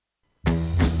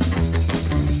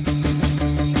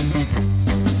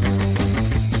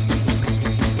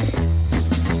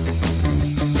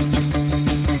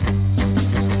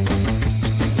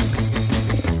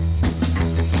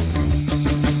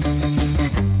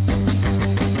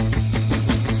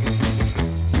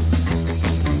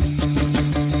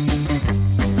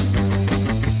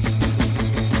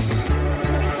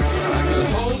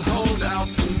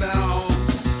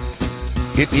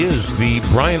It is the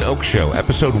Brian Oak Show,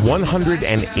 episode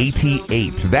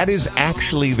 188. That is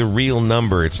actually the real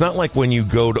number. It's not like when you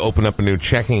go to open up a new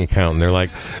checking account and they're like,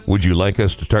 would you like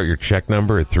us to start your check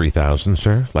number at 3,000,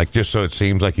 sir? Like, just so it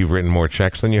seems like you've written more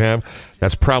checks than you have.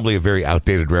 That's probably a very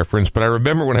outdated reference, but I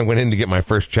remember when I went in to get my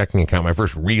first checking account, my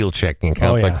first real checking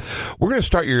account, like, we're going to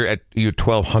start you at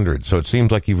 1,200, so it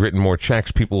seems like you've written more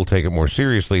checks. People will take it more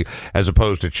seriously, as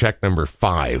opposed to check number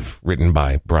 5, written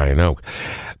by Brian Oak.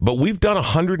 But we've done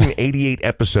 188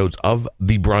 episodes of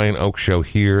the Brian Oak Show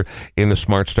here in the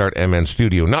Smart Start MN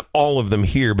studio. Not all of them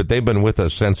here, but they've been with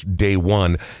us since day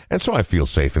one, and so I feel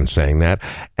safe in saying that.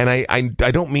 And I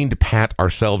don't mean to pat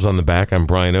ourselves on the back. I'm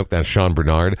Brian Oak, that's Sean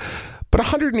Bernard. But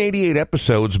 188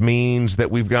 episodes means that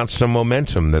we've got some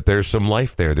momentum, that there's some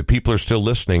life there, that people are still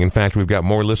listening. In fact, we've got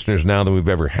more listeners now than we've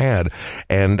ever had.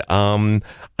 And I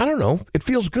don't know, it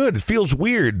feels good. It feels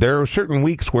weird. There are certain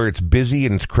weeks where it's busy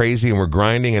and it's crazy and we're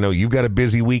grinding. I know you've got a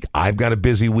busy week. I've got a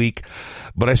busy week.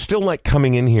 But I still like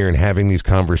coming in here and having these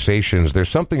conversations. There's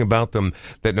something about them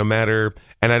that no matter,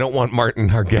 and I don't want Martin,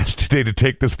 our guest today, to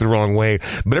take this the wrong way,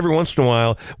 but every once in a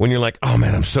while, when you're like, oh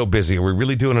man, I'm so busy, are we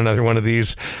really doing another one of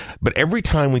these? But every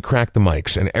time we crack the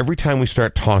mics and every time we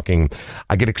start talking,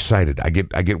 I get excited. I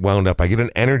get wound up. I get an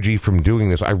energy from doing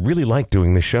this. I really like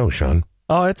doing this show, Sean.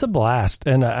 Oh, it's a blast.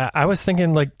 And I was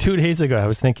thinking, like 2 days ago, I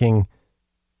was thinking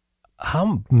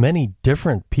how many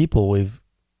different people we've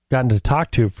gotten to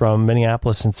talk to from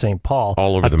Minneapolis and St. Paul.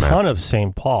 All over the map. A ton of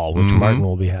St. Paul, which Martin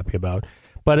will be happy about.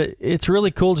 But it's really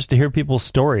cool just to hear people's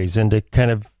stories and to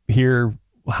kind of hear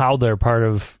how they're part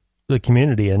of the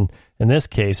community. And in this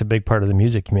case, a big part of the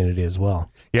music community as well.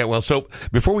 Yeah, well, so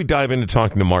before we dive into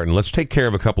talking to Martin, let's take care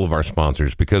of a couple of our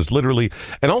sponsors, because literally,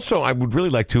 and also I would really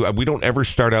like to, we don't ever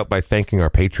start out by thanking our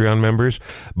Patreon members,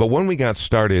 but when we got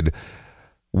started,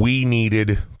 we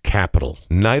needed capital.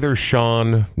 Neither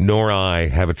Sean nor I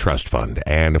have a trust fund.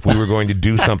 And if we were going to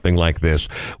do something like this,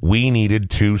 we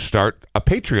needed to start a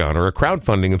Patreon or a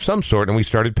crowdfunding of some sort. And we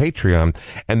started Patreon.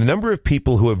 And the number of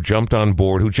people who have jumped on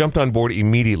board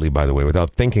immediately, by the way,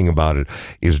 without thinking about it,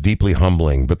 is deeply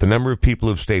humbling. But the number of people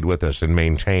who have stayed with us and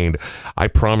maintained, I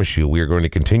promise you, we are going to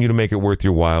continue to make it worth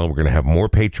your while. We're going to have more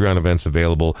Patreon events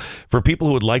available. For people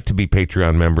who would like to be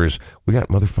Patreon members, we got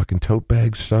motherfucking tote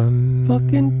bags, son.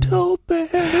 Fucking tote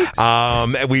bags. We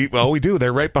do.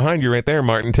 They're right behind you right there,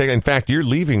 Martin. In fact, you're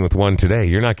leaving with one today.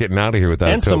 You're not getting out of here without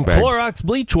and a tote bag. And some Clorox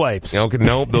bleach wipes. Okay,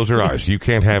 no, those are ours. You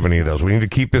can't have any of those. We need to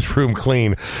keep this room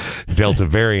clean. Delta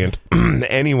variant.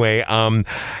 Anyway,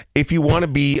 if you want to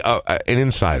be an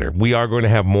insider, we are going to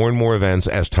have more and more events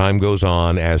as time goes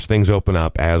on, as things open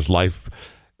up, as life...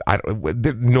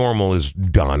 normal is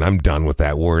done. I'm done with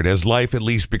that word. As life at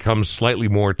least becomes slightly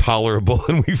more tolerable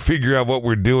and we figure out what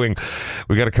we're doing,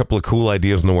 we got a couple of cool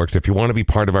ideas in the works. If you want to be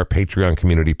part of our Patreon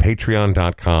community,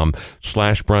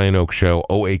 patreon.com/Brian Oak Show,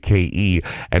 OAKE,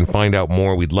 and find out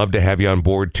more. We'd love to have you on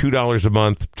board. $2 a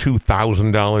month,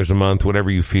 $2,000 a month, whatever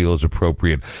you feel is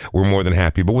appropriate. We're more than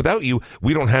happy. But without you,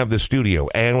 we don't have this studio.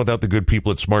 And without the good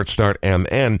people at Smart Start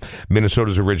MN,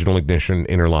 Minnesota's original ignition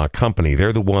interlock company.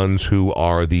 They're the ones who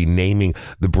are the naming,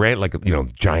 the brand, like, you know,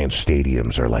 giant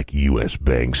stadiums are like U.S.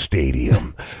 Bank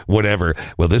Stadium, whatever.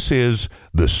 Well, this is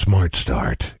the Smart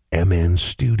Start MN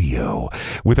Studio.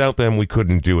 Without them, we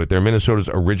couldn't do it. They're Minnesota's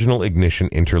original ignition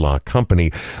interlock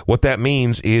company. What that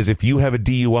means is if you have a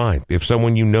DUI, if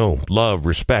someone you know, love,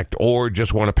 respect, or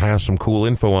just want to pass some cool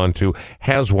info on to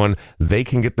has one, they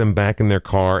can get them back in their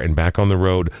car and back on the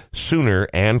road sooner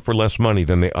and for less money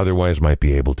than they otherwise might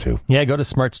be able to. Yeah, go to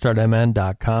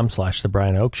smartstartmn.com/The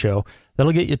Brian Oak Show.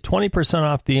 That'll get you 20%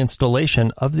 off the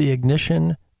installation of the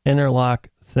ignition interlock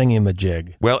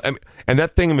thingamajig. Well, and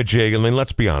that thingamajig, I mean,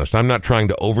 let's be honest, I'm not trying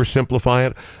to oversimplify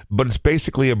it, but it's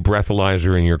basically a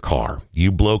breathalyzer in your car.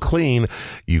 You blow clean,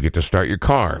 you get to start your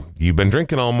car. You've been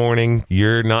drinking all morning,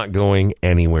 you're not going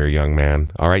anywhere, young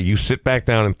man. All right, you sit back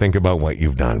down and think about what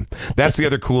you've done. That's the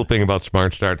other cool thing about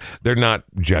Smart Start. They're not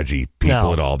judgy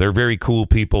people at all. They're very cool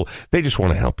people. They just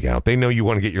want to help you out. They know you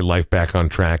want to get your life back on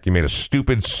track. You made a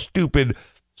stupid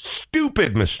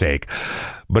mistake,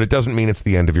 but it doesn't mean it's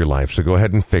the end of your life. So go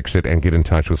ahead and fix it and get in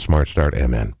touch with Smart Start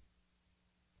MN. Is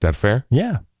that fair?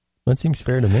 Yeah, that seems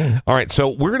fair to me. All right, so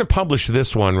we're going to publish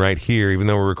this one right here, even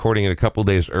though we're recording it a couple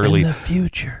days early. In the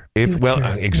future.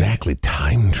 Exactly,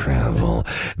 time travel.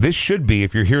 This should be,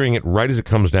 if you're hearing it right as it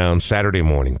comes down, Saturday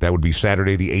morning. That would be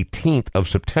Saturday the 18th of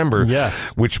September. Yes.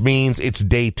 Which means it's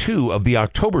day 2 of the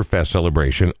Oktoberfest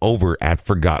celebration over at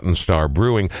Forgotten Star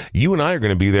Brewing. You and I are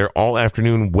going to be there all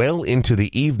afternoon, well into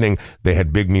the evening. They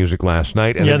had big music last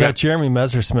night. And that Jeremy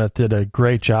Messersmith did a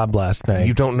great job last night.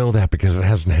 You don't know that because it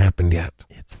hasn't happened yet.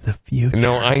 It's It's the future.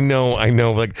 No, I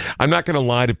know. Like, I'm not going to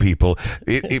lie to people.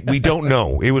 We don't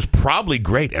know. It was probably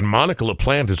great, and Monica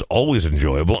LaPlante is always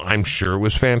enjoyable. I'm sure it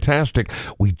was fantastic.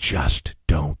 We just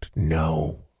don't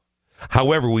know.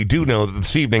 However, we do know that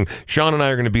this evening, Sean and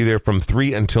I are going to be there from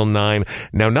 3 until 9.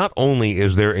 Now, not only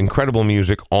is there incredible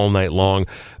music all night long,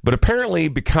 but apparently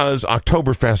because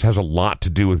Oktoberfest has a lot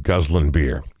to do with guzzling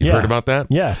beer. You've heard about that?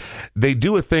 Yes. They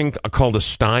do a thing called a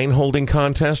Stein holding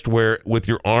contest where with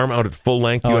your arm out at full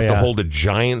length, you have to hold a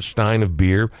giant stein of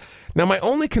beer. Now, my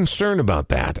only concern about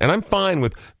that, and I'm fine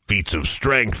with feats of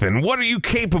strength and what are you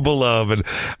capable of? And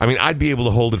I mean, I'd be able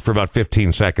to hold it for about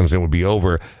 15 seconds and it would be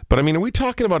over. But I mean, are we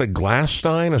talking about a glass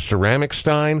stein, a ceramic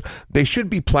stein? They should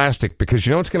be plastic because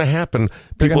you know what's going to happen?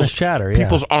 They're going to shatter,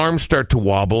 People's arms start to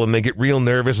wobble and they get real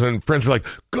nervous and friends are like,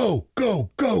 go,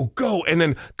 go, go, go. And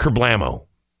then kerblamo.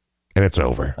 And it's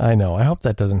over. I know. I hope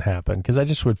that doesn't happen because I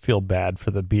just would feel bad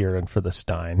for the beer and for the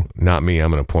stein. Not me.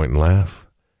 I'm going to point and laugh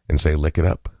and say, lick it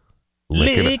up.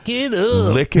 Lick it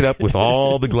up. Lick it up with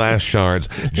all the glass shards.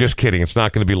 Just kidding. It's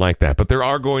not going to be like that. But there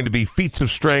are going to be feats of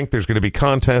strength. There's going to be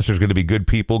contests. There's going to be good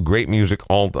people, great music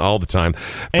all the time.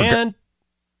 And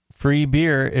free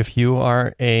beer if you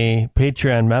are a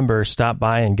Patreon member. Stop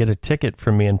by and get a ticket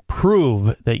from me and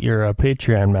prove that you're a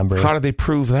Patreon member. How do they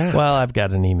prove that? Well, I've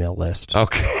got an email list.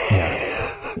 Okay. Yeah.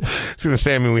 I was going to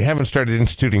say, I mean, we haven't started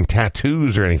instituting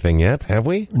tattoos or anything yet, have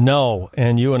we? No,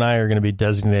 and you and I are going to be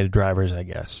designated drivers, I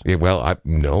guess. Yeah, well, I'm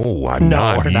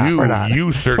not. We're not.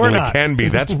 You certainly can be.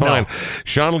 That's fine. No.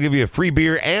 Sean will give you a free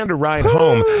beer and a ride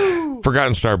home.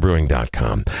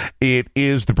 ForgottenStarBrewing.com. It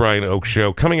is the Brian Oak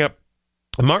Show. Coming up,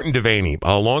 Martin Devaney,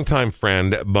 a longtime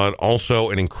friend, but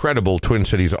also an incredible Twin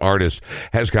Cities artist,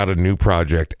 has got a new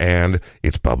project, and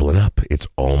it's bubbling up. It's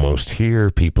almost here.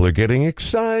 People are getting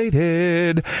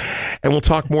excited. And we'll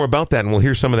talk more about that, and we'll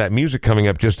hear some of that music coming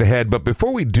up just ahead. But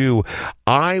before we do,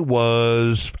 I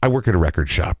work at a record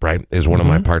shop, right, is one of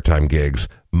my part-time gigs.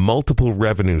 Multiple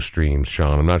revenue streams,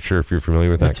 Sean. I'm not sure if you're familiar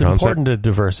with that concept. It's important to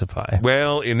diversify.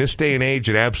 Well, in this day and age,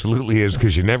 it absolutely is,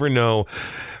 because you never know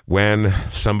when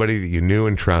somebody that you knew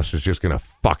and trust is just going to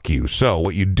fuck you. So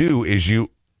what you do is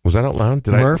was that out loud?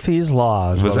 Murphy's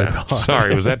Law.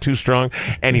 Sorry, was that too strong?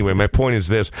 Anyway, my point is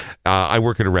this. I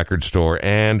work at a record store,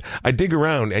 and I dig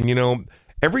around, and, you know,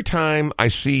 every time I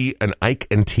see an Ike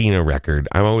and Tina record,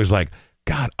 I'm always like,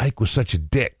 God, Ike was such a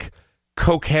dick.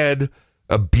 Cokehead,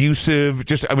 abusive.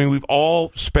 We've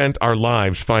all spent our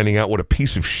lives finding out what a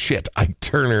piece of shit Ike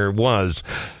Turner was.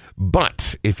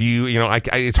 But if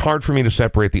it's hard for me to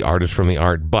separate the artist from the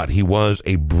art, but he was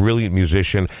a brilliant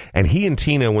musician. And he and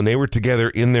Tina, when they were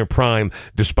together in their prime,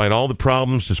 despite all the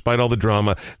problems, despite all the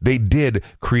drama, they did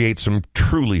create some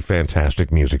truly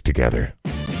fantastic music together.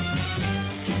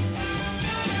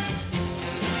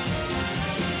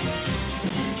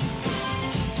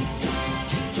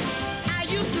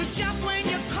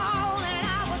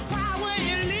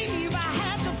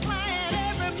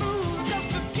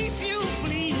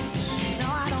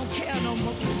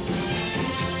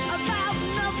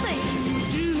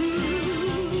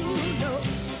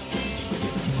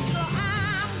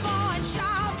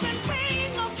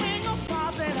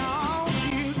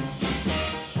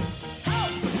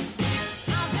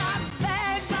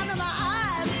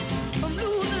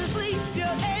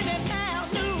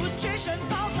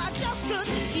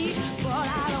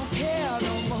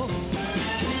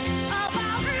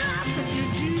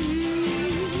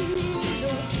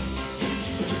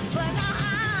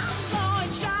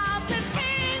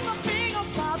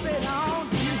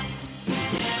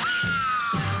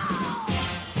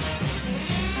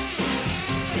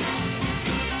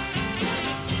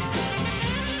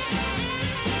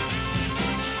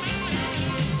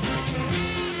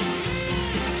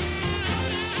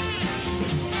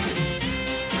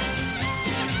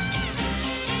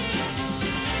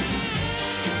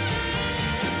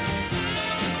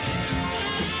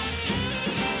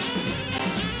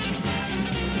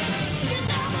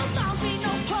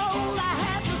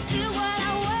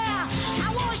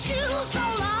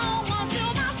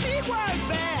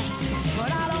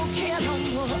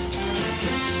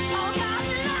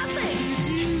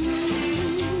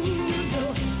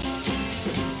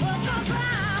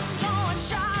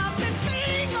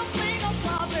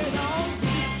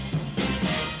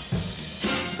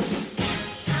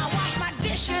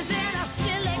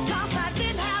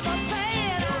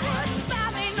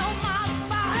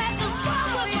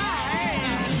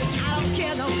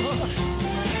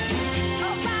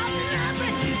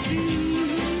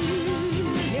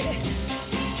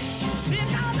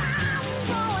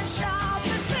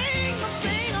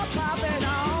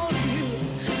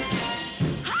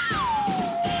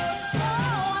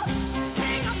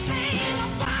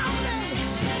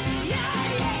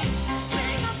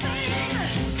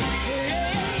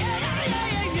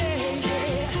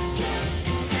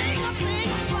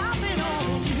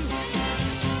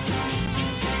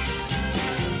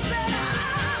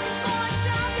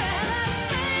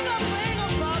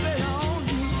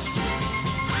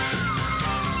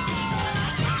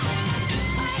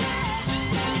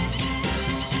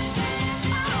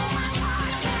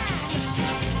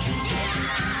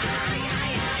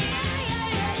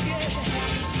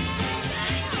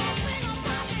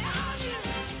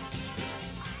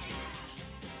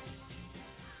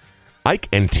 Ike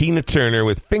and Tina Turner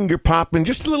with Finger Poppin',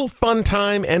 just a little fun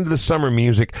time, end of the summer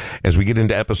music as we get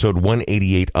into episode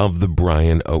 188 of The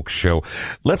Brian Oakes Show.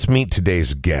 Let's meet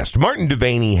today's guest. Martin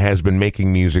Devaney has been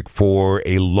making music for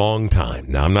a long time.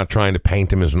 Now, I'm not trying to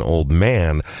paint him as an old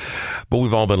man, but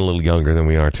we've all been a little younger than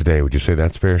we are today. Would you say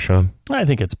that's fair, Sean? I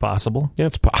think it's possible. Yeah,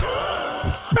 it's possible.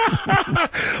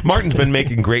 Martin's been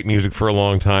making great music for a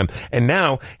long time and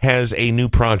now has a new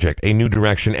project, a new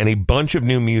direction, and a bunch of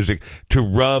new music to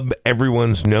rub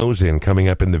everyone's nose in coming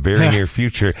up in the very near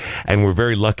future, and we're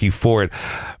very lucky for it.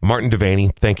 Martin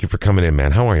Devaney, thank you for coming in,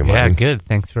 man. How are you, Martin? Yeah, good.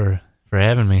 Thanks for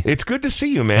having me. It's good to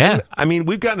see you, man. Yeah. I mean,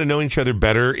 we've gotten to know each other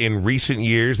better in recent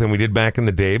years than we did back in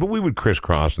the day, but we would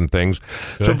crisscross and things.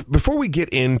 Sure. So before we get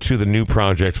into the new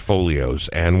project Folios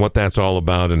and what that's all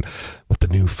about and what the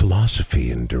new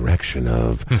philosophy and direction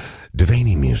of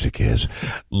Devaney music is,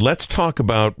 let's talk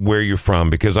about where you're from,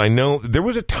 because I know there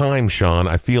was a time, Sean,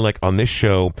 I feel like on this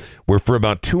show where for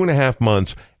about 2.5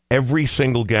 months, every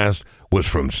single guest was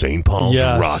from St. Paul's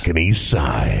Rockin' East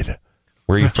Side.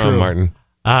 Where are you from, Martin?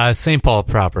 St. Paul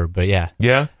proper, but yeah.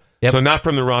 Yeah? Yep. So not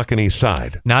from the Rockin' East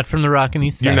Side? Not from the Rockin'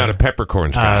 East Side. You're not a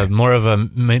Peppercorns guy? More of a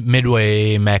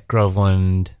Midway, Mac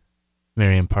Groveland,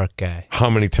 Marion Park guy. How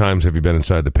many times have you been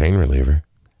inside the pain reliever?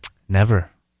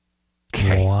 Never.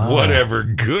 Okay. Wow. Whatever.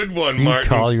 Good one, You Martin.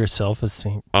 call yourself a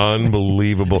saint.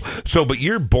 Unbelievable. So, but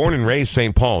you're born and raised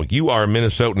St. Paul. You are a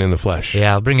Minnesotan in the flesh.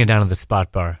 Yeah, I'll bring you down to the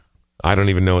Spot Bar. I don't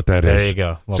even know what that is. There you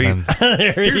go. Well, See, then.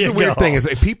 here's the weird thing is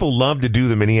people love to do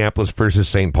the Minneapolis versus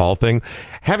St. Paul thing.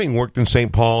 Having worked in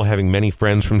St. Paul, having many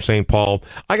friends from St. Paul,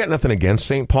 I got nothing against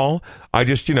St. Paul. I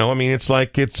just, I mean, it's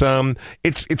like it's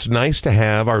nice to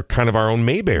have our kind of our own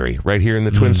Mayberry right here in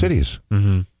the Twin Cities.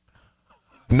 Mm-hmm.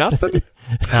 Nothing?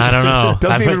 I don't know.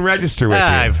 Doesn't even register with you.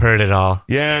 I've heard it all.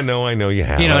 Yeah, no, I know you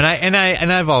have. And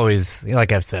I've always,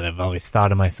 like I've said, I've always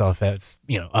thought of myself as,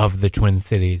 of the Twin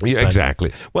Cities. Yeah,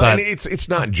 exactly. Well, and it's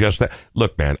not just that.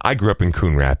 Look, man, I grew up in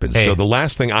Coon Rapids, so the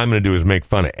last thing I'm going to do is make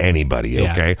fun of anybody,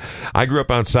 okay? I grew up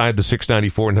outside the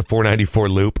 694 and the 494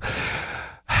 loop.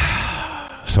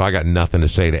 So I got nothing to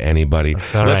say to anybody.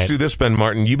 Let's do this, Ben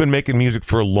Martin. You've been making music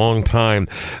for a long time,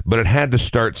 but it had to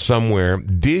start somewhere.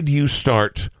 Did you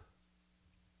start...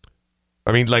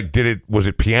 I mean, was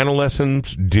it piano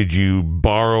lessons? Did you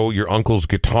borrow your uncle's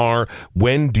guitar?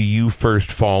 When do you first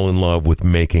fall in love with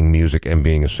making music and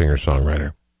being a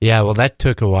singer-songwriter? Yeah, well, that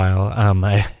took a while.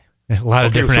 A lot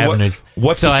of different avenues.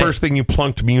 What's the first thing you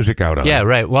plunked music out on? Yeah,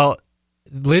 right. Well,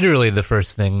 literally the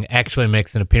first thing actually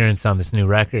makes an appearance on this new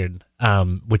record,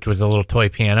 which was a little toy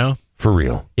piano. For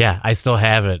real? Yeah, I still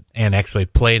have it and actually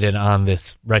played it on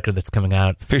this record that's coming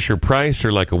out. Fisher Price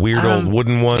or like a weird old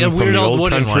wooden one from the old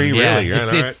country? One, yeah.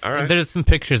 Really? All right. There's some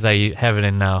pictures I have it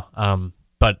in now.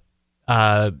 But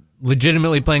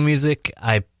legitimately playing music,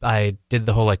 I did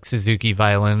the whole like Suzuki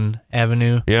violin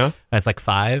avenue. Yeah? I was like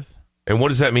 5. And what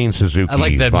does that mean, Suzuki? I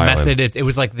like the violin? method. It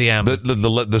was like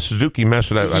the Suzuki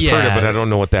method. I've heard it, but I don't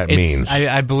know what that means.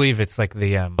 I believe it's like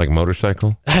the like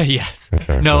motorcycle. Yes.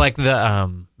 Okay, no, like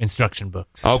the instruction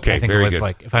books. Okay, I think very it was good.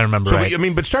 Like if I remember right. I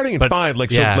mean, but starting at 5,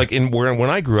 when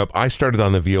I grew up, I started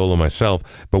on the viola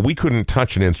myself, but we couldn't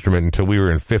touch an instrument until we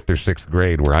were in 5th or 6th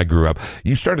grade where I grew up.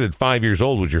 You started at 5 years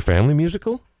old. Was your family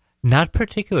musical? Not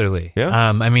particularly. Yeah.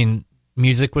 I mean,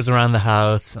 music was around the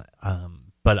house,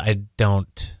 but I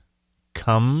don't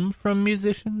come from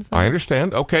musicians. I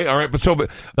understand. Okay, all right, but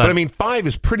I mean, 5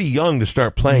 is pretty young to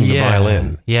start playing the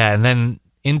violin. Yeah, and then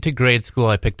into grade school,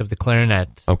 I picked up the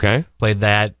clarinet. Okay, played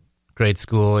that grade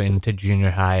school into junior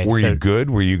high. Were you good?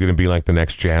 Were you going to be like the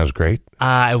next jazz great?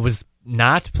 I was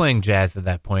not playing jazz at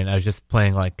that point. I was just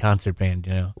playing like concert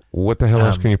band. What the hell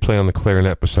else can you play on the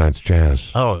clarinet besides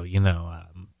jazz? Oh,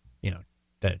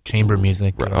 the chamber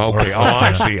music. Okay.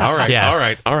 I see. All right. Yeah.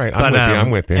 All right. I'm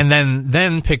with you. And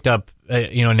then picked up,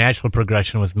 natural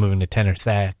progression was moving to tenor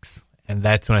sax. And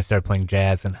that's when I started playing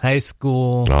jazz in high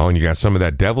school. Oh, and you got some of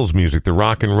that devil's music, the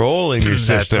rock and roll in your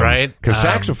system. That's right. Because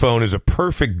saxophone is a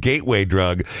perfect gateway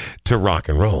drug to rock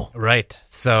and roll. Right.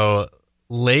 So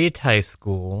late high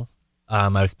school, I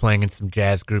was playing in some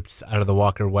jazz groups out of the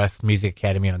Walker West Music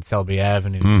Academy on Selby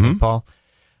Avenue in St. Paul.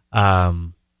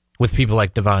 With people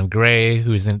like Devon Gray,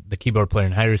 who's the keyboard player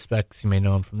in High Respects. You may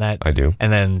know him from that. I do.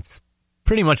 And then it's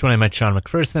pretty much when I met Sean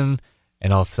McPherson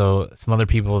and also some other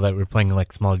people that were playing in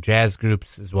like small jazz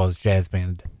groups as well as jazz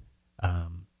band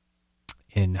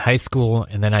in high school.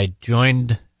 And then I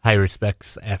joined High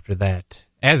Respects after that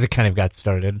as it kind of got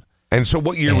started. And so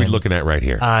what year are we looking at right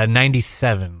here?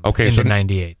 97 okay, into so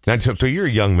 98. So you're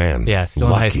a young man. Yeah, still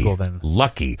in high school then.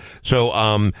 Lucky. So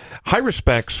High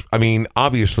Respects, I mean,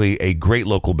 obviously a great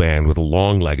local band with a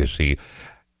long legacy.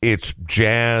 It's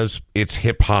jazz, it's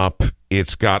hip hop,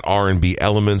 it's got R&B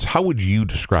elements. How would you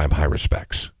describe High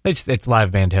Respects? It's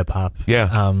live band hip hop.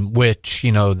 Yeah. Which,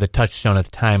 the touchstone at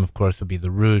the time, of course, would be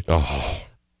the Roots. Oh.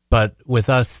 But with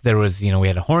us, there was, we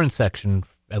had a horn section,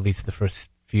 at least the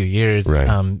first few years. Right.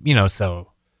 So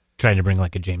trying to bring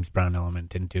like a James Brown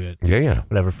element into it. Yeah.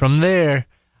 Whatever. From there,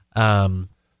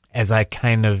 as I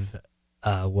kind of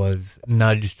was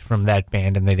nudged from that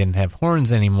band and they didn't have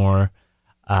horns anymore,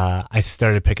 I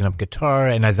started picking up guitar,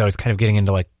 and as I was kind of getting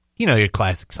into like, your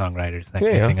classic songwriters, that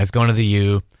kind of thing, I was going to the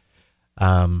U.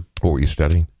 What were you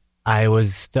studying? I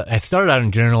started out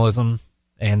in journalism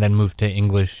and then moved to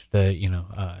English, the,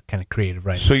 kind of creative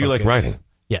writing. So you like writing?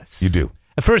 Yes. You do?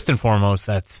 First and foremost,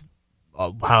 that's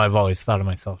how I've always thought of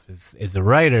myself as a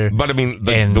writer. But I mean,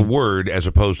 the word as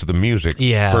opposed to the music,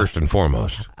 first and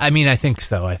foremost. I mean, I think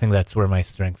so. I think that's where my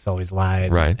strengths always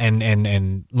lied. Right.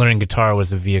 And learning guitar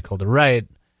was a vehicle to write.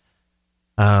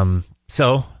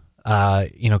 So,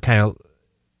 kind of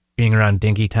being around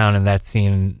Dinkytown and that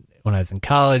scene when I was in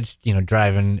college,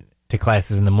 driving to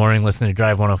classes in the morning, listening to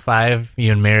Drive 105,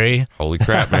 you and Mary. Holy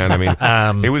crap, man. I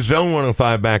mean, it was Zone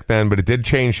 105 back then, but it did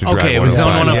change to Drive 105. Okay, it was Zone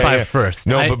 105 first.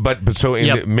 No, but so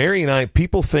Mary and I,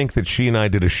 people think that she and I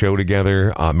did a show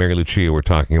together, Mary Lucia we're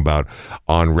talking about,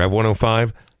 on Rev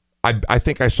 105. I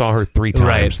think I saw her 3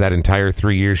 times that entire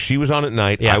 3 years. She was on at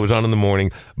night, I was on in the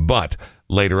morning, but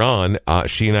later on,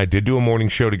 she and I did do a morning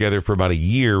show together for about a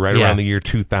year, around the year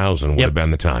 2000 would have been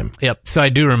the time. Yep, so I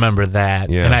do remember that,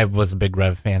 and I was a big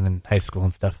Rev fan in high school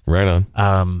and stuff. Right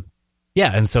on.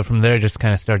 And so from there, just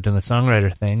kind of started doing the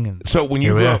songwriter thing. And so when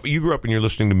you grew up and you're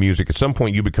listening to music, at some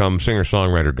point you become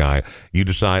singer-songwriter guy. You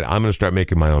decide, I'm going to start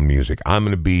making my own music. I'm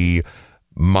going to be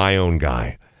my own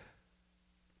guy.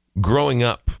 Growing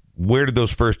up, where did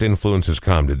those first influences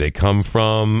come? Did they come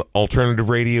from alternative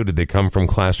radio? Did they come from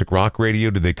classic rock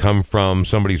radio? Did they come from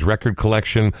somebody's record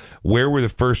collection? Where were the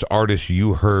first artists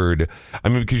you heard? I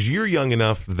mean, because you're young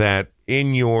enough that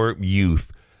in your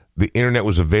youth, the internet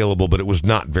was available, but it was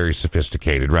not very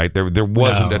sophisticated, right? There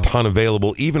wasn't a ton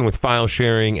available, even with file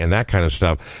sharing and that kind of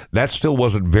stuff. That still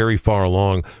wasn't very far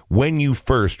along. When you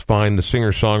first find the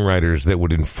singer-songwriters that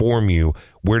would inform you,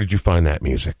 where did you find that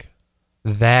music?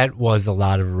 That was a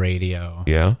lot of radio.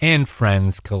 Yeah? And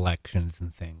Friends collections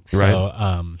and things. Right.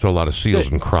 So a lot of Seals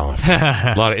and Croft.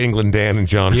 A lot of England Dan and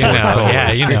John Ford.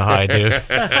 Yeah, you know how I do.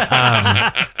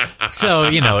 So,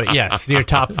 yes, your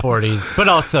top 40s. But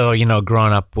also,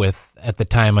 growing up with, at the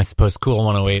time, I suppose Cool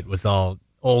 108 was all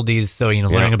oldies. So,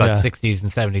 learning about 60s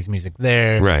and 70s music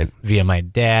there. Right. Via my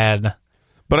dad.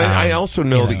 But I also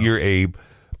know that you're a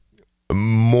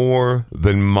more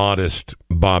than modest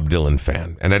Bob Dylan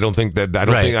fan, and I don't think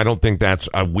that's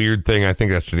a weird thing. I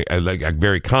think that's a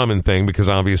very common thing, because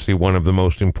obviously one of the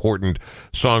most important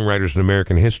songwriters in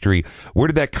American history. Where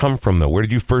did that come from, though? Where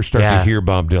did you first start to hear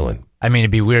Bob Dylan? I mean,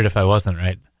 it'd be weird if I wasn't,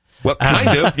 right? Well,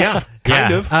 kind of, yeah,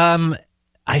 kind of.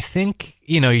 I think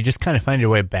you just kind of find your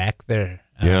way back there.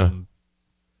 I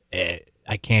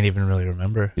can't even really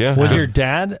remember. Yeah, was your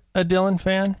dad a Dylan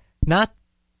fan? Not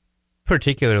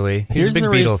particularly. He's a big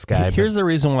Beatles guy. Here's the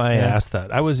reason why I asked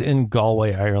that. I was in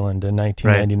Galway, Ireland in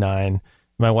 1999. Right.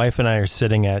 My wife and I are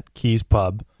sitting at Keys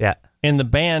Pub. Yeah. And the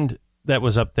band that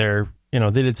was up there, they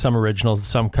did some originals,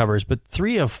 some covers, but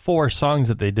 3 of 4 songs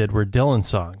that they did were Dylan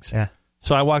songs. Yeah.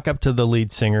 So I walk up to the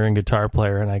lead singer and guitar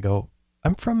player and I go,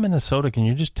 I'm from Minnesota. Can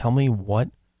you just tell me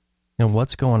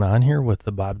what's going on here with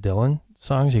the Bob Dylan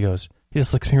songs? He just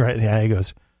looks me right in the eye. He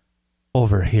goes,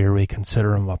 over here we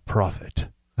consider him a prophet.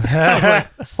 I was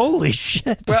like, holy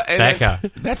shit. Well, back off.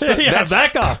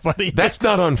 Back off, buddy. That's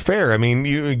not unfair. I mean,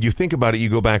 you think about it, you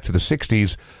go back to the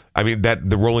 60s. I mean,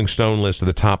 the Rolling Stone list of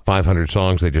the top 500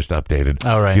 songs they just updated.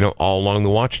 Oh, right. All along the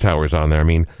Watchtowers on there. I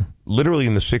mean, literally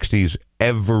in the 60s,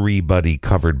 everybody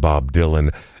covered Bob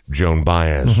Dylan. Joan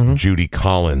Baez, Judy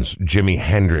Collins, Jimi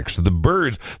Hendrix, the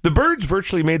Byrds. The Byrds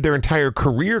virtually made their entire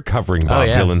career covering Bob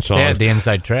Dylan songs. They had the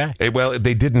inside track. Well,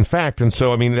 they did, in fact. And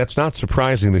so, I mean, that's not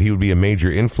surprising that he would be a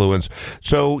major influence.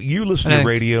 So you listen to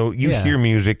radio, you hear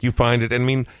music, you find it. I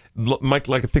mean, I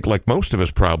think like most of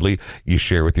us probably, you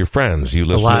share with your friends. You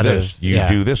listen to this. You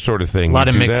do this sort of thing. A lot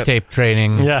of mixtape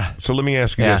training. Yeah. So let me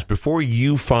ask you this. Before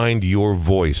you find your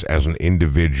voice as an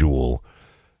individual,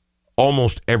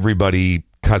 almost everybody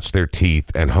cuts their teeth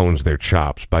and hones their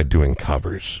chops by doing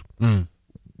covers.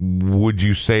 Would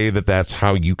you say that that's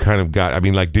how you kind of got, I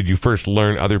mean, like, did you first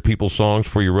learn other people's songs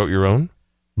before you wrote your own?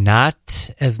 Not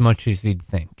as much as you'd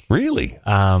think. Really?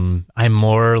 I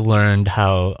more learned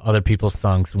how other people's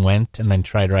songs went and then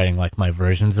tried writing like my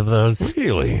versions of those.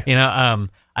 Really? It's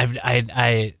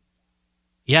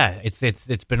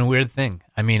been a weird thing.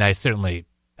 I mean, I certainly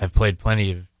have played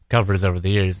plenty of covers over the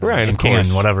years, Right, and of course.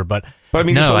 can whatever. But I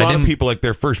mean, no, there's a I lot of didn't- people, like,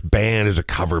 their first band is a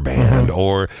cover band,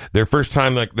 or their first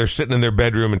time, like, they're sitting in their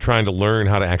bedroom and trying to learn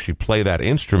how to actually play that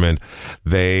instrument.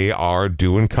 They are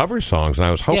doing cover songs. And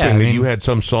I was hoping that you had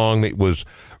some song that was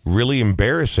really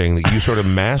embarrassing that you sort of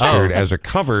mastered as a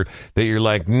cover, that you're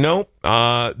like, nope,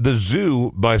 The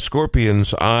Zoo by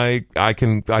Scorpions, I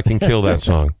can kill that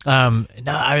song. No,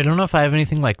 I don't know if I have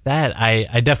anything like that.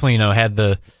 I definitely, had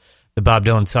the Bob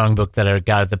Dylan songbook that I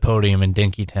got at the podium in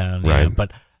Dinkytown, Right.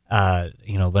 but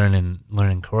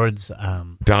learning chords.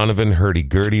 Donovan,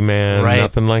 Hurdy-Gurdy Man, Right.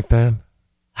 nothing like that?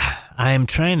 I am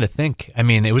trying to think. I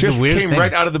mean, it was Just a weird came thing.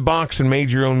 right out of the box and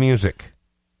made your own music.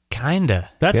 Kinda.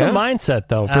 That's Yeah. a mindset,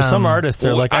 though. For some artists,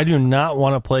 they're well, like, I do not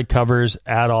want to play covers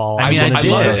at all. I mean, I'm I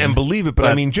gonna love do it and believe it, but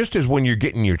But- I mean, just as when you're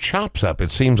getting your chops up,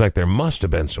 it seems like there must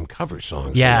have been some cover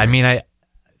songs. Yeah, there. I mean,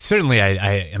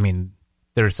 I mean,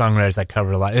 there are songwriters I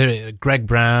cover a lot. Greg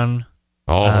Brown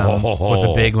was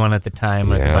a big one at the time.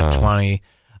 I was about Yeah. 20.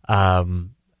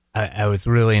 I was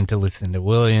really into Lucinda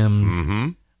Williams.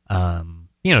 Mhm.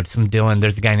 Some Dylan.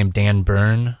 There's a guy named Dan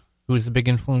Byrne who was a big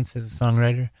influence as a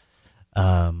songwriter.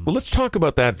 Well, let's talk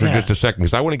about that for Yeah. just a second,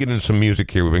 because I want to get into some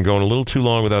music here. We've been going a little too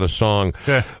long without a song.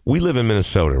 Sure. We live in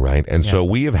Minnesota, right? And so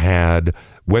we have had,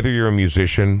 whether you're a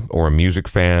musician or a music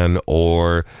fan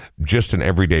or just an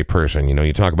everyday person,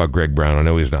 you talk about Greg Brown. I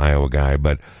know he's an Iowa guy,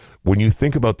 but when you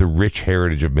think about the rich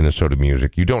heritage of Minnesota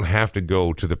music, you don't have to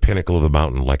go to the pinnacle of the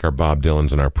mountain like our Bob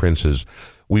Dylans and our Princes.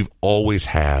 We've always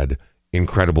had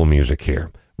incredible music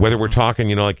here. Whether we're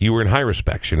talking, like you were in High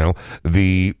Respects,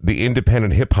 the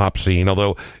independent hip hop scene,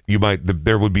 although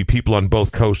there would be people on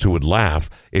both coasts who would laugh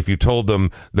if you told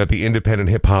them that the independent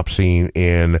hip hop scene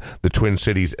in the Twin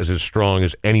Cities is as strong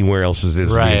as anywhere else as it is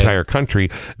in the Right. entire country.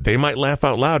 They might laugh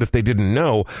out loud if they didn't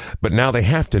know, but now they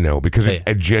have to know because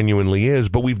it genuinely is.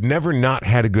 But we've never not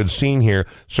had a good scene here.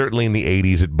 Certainly in the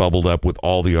 80s, it bubbled up with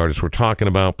all the artists we're talking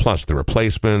about, plus the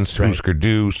Replacements, Husker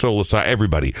Du, Soulside,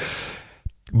 everybody.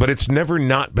 But it's never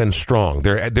not been strong.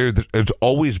 There's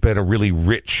always been a really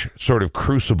rich sort of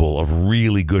crucible of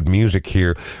really good music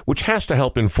here, which has to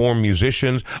help inform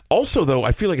musicians. Also, though,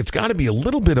 I feel like it's got to be a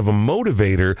little bit of a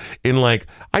motivator in like,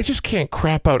 I just can't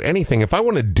crap out anything. If I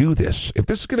want to do this, if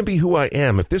this is going to be who I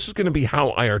am, if this is going to be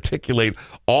how I articulate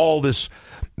all this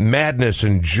madness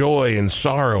and joy and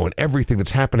sorrow and everything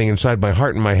that's happening inside my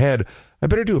heart and my head, I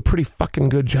better do a pretty fucking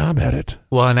good job at it.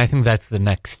 Well, and I think that's the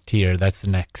next tier. That's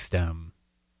the next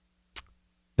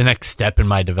step in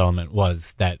my development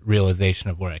was that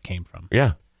realization of where I came from.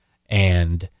 Yeah.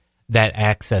 And that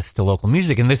access to local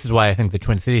music. And this is why I think the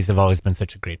Twin Cities have always been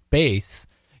such a great base.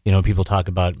 People talk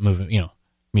about moving,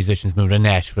 musicians move to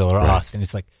Nashville or Austin.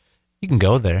 It's like, you can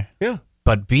go there. Yeah.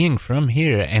 But being from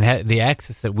here and the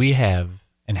access that we have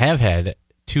and have had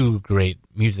to great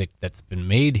music that's been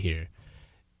made here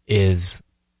is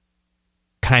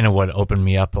kind of what opened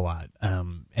me up a lot.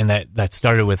 And that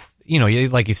started with,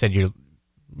 like you said,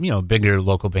 bigger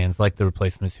local bands like the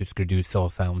Replacements, Husker Du, Soul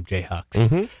Asylum, Jayhawks.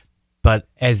 Mm-hmm. But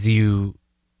as you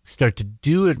start to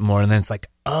do it more, and then it's like,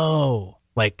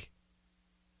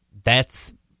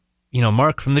 that's,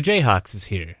 Mark from the Jayhawks is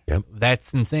here. Yep.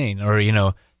 That's insane. Or,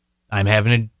 I'm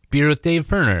having a beer with Dave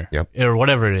Perner. Yep. Or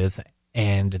whatever it is.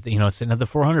 And, sitting at the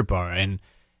 400 bar. And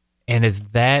as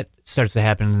that starts to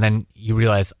happen, then you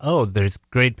realize, there's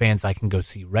great bands I can go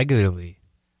see regularly.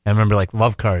 I remember like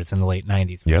Love Cars in the late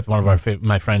 90s. Yep. It was one of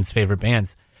my friend's favorite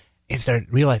bands. And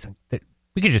started realizing that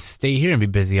we could just stay here and be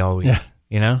busy all week,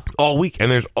 All week,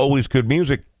 and there's always good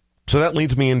music. So that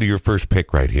leads me into your first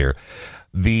pick right here.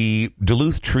 The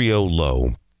Duluth trio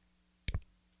Low.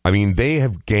 I mean, they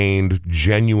have gained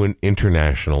genuine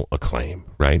international acclaim,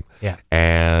 right? Yeah.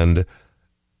 And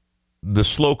the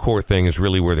slowcore thing is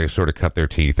really where they sort of cut their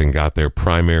teeth and got their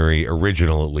primary,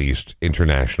 original at least,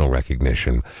 international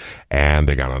recognition. And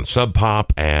they got on Sub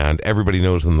Pop, and everybody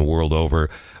knows them the world over.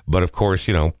 But of course,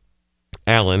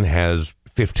 Alan has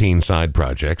 15 side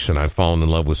projects, and I've fallen in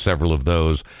love with several of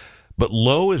those. But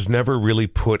Low has never really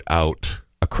put out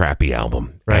a crappy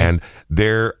album. Right. And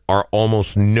there are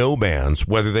almost no bands,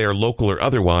 whether they are local or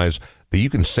otherwise, that you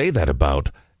can say that about.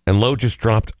 And Low just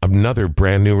dropped another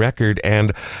brand new record,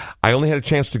 and I only had a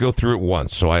chance to go through it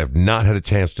once, so I have not had a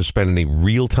chance to spend any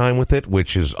real time with it,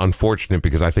 which is unfortunate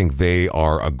because I think they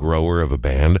are a grower of a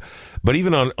band. But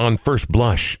even on first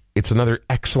blush, it's another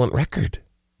excellent record.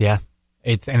 Yeah.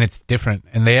 It's different.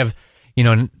 And they have,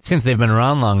 since they've been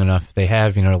around long enough, they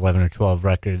have, 11 or 12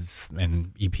 records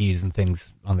and EPs and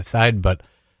things on the side, but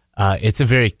it's a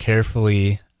very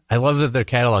carefully, I love that their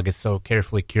catalog is so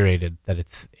carefully curated that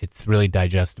it's really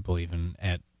digestible even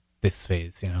at this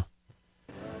phase,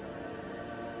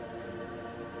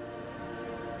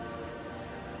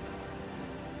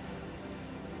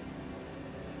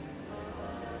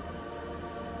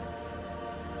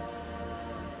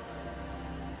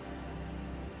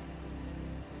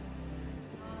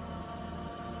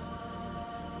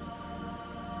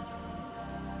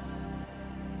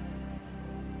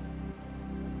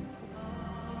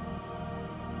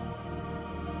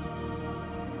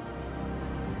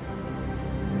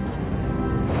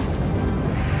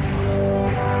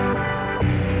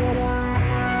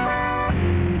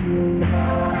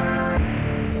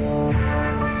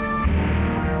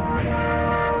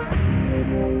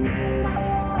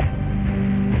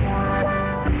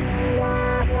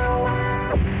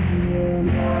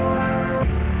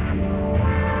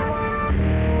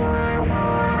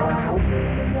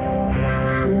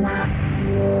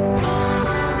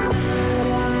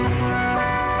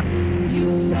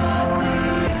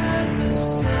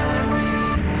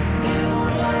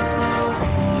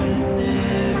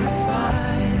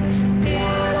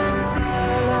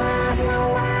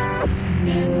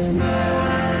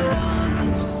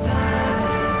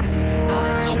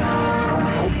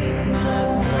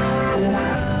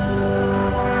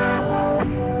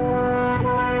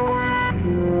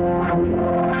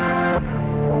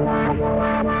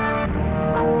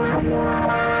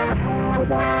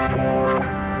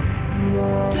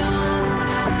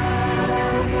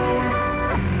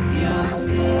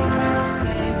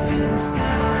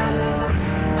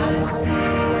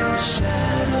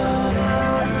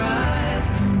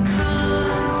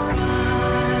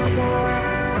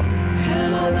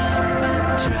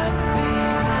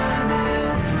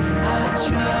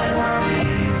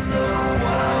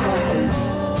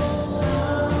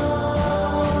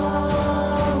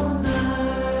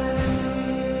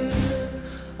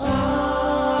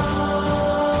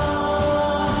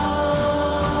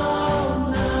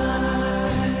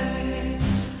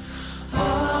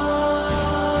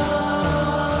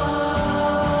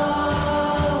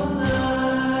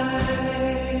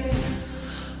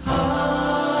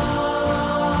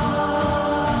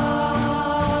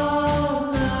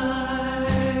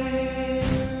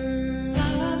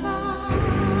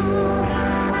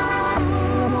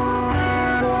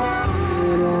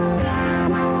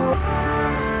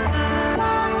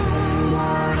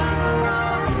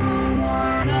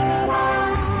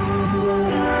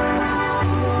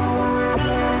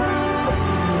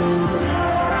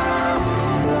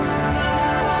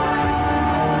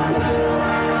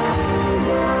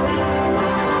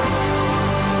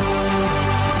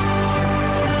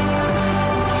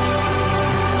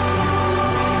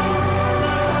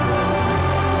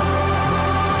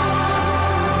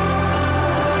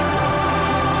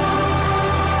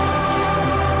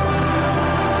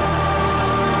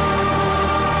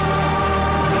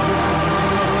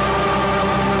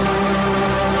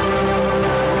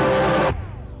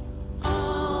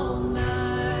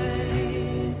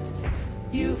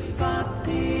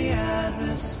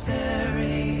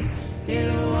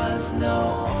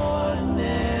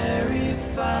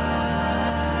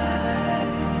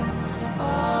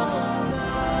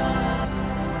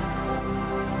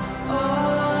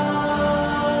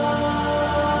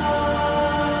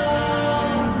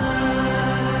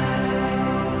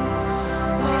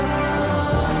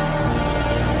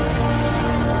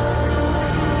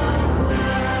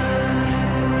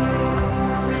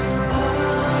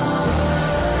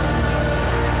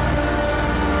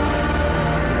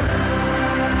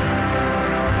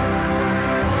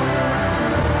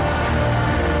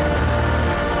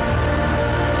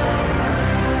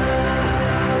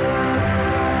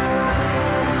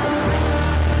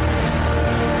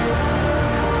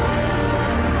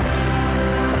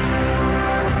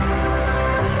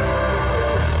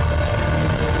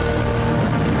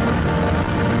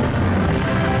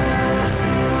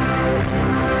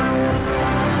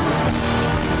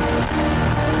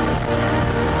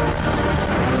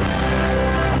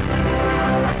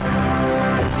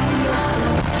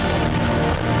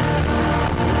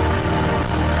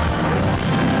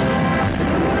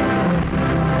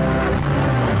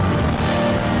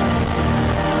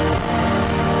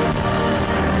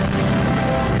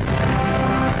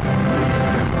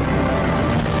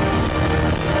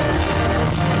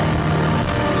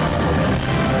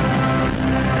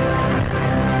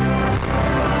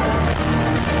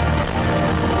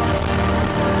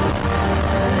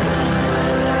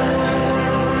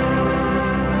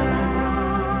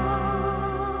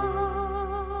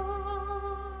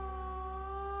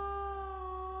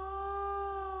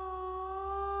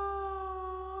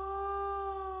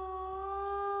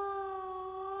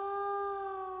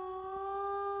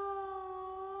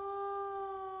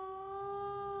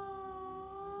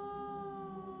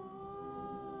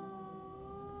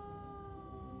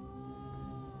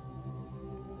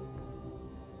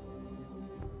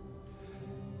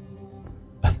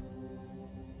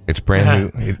 It's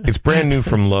brand new. It's brand new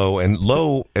from Low. And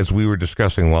Low, as we were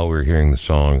discussing while we were hearing the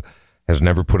song, has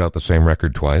never put out the same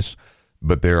record twice.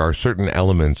 But there are certain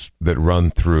elements that run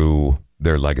through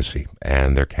their legacy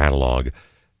and their catalog.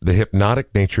 The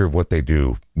hypnotic nature of what they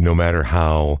do, no matter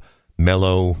how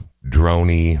mellow,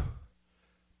 droney,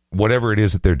 whatever it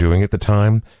is that they're doing at the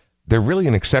time, they're really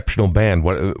an exceptional band.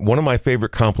 One of my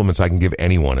favorite compliments I can give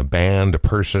anyone, a band, a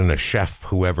person, a chef,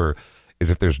 whoever, is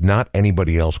if there's not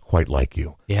anybody else quite like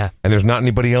you. Yeah. And there's not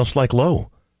anybody else like Low.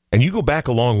 And you go back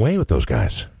a long way with those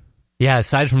guys. Yeah,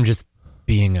 aside from just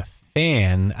being a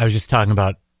fan, I was just talking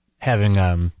about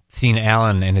having seen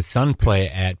Alan and his son play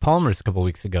at Palmer's a couple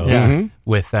weeks ago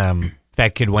with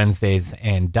Fat Kid Wednesdays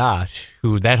and Dosh,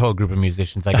 who that whole group of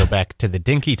musicians I go back to the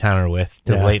Dinky Towner with,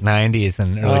 to the late 90s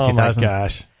and early 2000s. Oh, my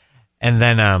gosh. And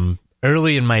then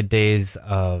early in my days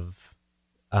of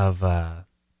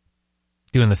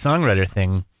doing the songwriter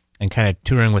thing and kind of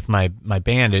touring with my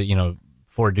band,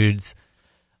 4 dudes,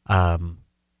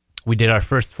 we did our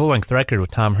first full-length record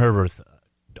with Tom Herbers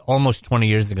almost 20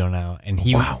 years ago now. And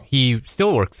he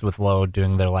still works with Low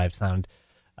doing their live sound.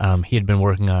 He had been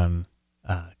working on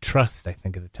Trust, I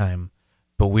think, at the time.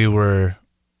 But we were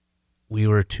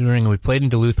touring, and we played in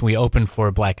Duluth, and we opened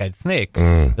for Black Eyed Snakes,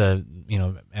 the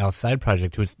Al's side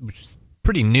project, which was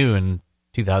pretty new in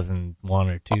 2001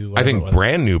 or 2. I think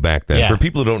brand new back then. Yeah. For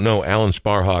people who don't know, Alan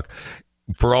Sparhawk,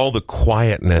 for all the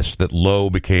quietness that Low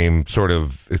became sort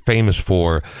of famous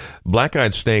for, Black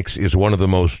Eyed Snakes is one of the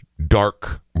most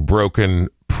dark, broken,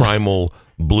 primal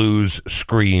blues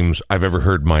screams I've ever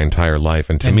heard my entire life.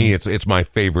 And to me, it's my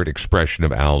favorite expression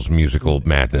of Al's musical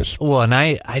madness. Well, and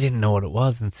I didn't know what it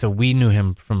was, and so we knew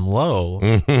him from Low.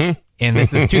 Mm-hmm. And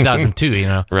this is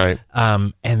 2002, Right.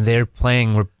 And they're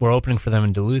playing, we're opening for them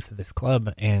in Duluth at this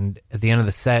club, and at the end of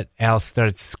the set, Al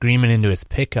starts screaming into his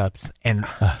pickups and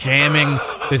jamming.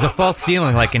 There's a false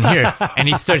ceiling like in here, and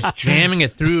he starts jamming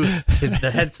it through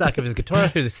the headstock of his guitar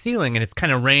through the ceiling, and it's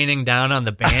kind of raining down on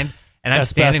the band. And I'm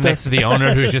standing next to the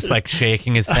owner who's just like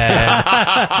shaking his head.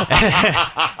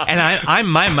 And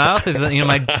my mouth is,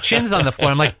 my chin's on the floor.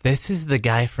 I'm like, this is the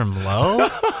guy from Low?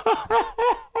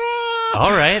 All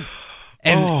right.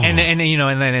 And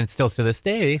then still to this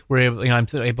day, I'm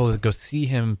still able to go see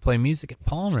him play music at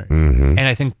Palmer's. Mm-hmm. And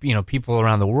I think, people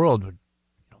around the world would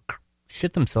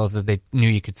shit themselves if they knew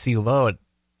you could see Low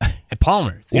at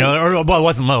Palmer's. It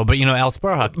wasn't Low, but, Al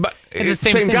Sparhawk. But it's the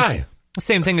same guy.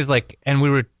 Same thing as and we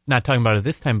were not talking about it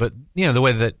this time, but the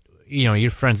way that we're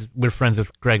friends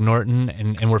with Greg Norton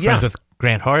and we're friends with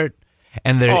Grant Hart,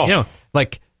 and they're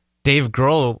Dave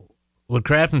Grohl would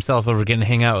crap himself over getting to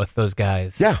hang out with those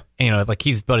guys. Yeah, and,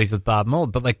 he's buddies with Bob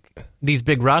Mould, but these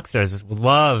big rock stars would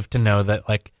love to know that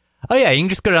oh yeah, you can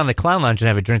just go down to the Clown Lounge and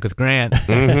have a drink with Grant,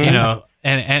 and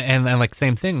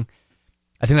same thing.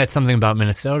 I think that's something about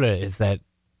Minnesota is that.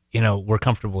 We're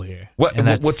comfortable here.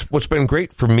 What's been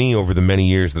great for me over the many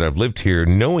years that I've lived here,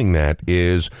 knowing that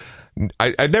is,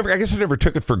 I guess I never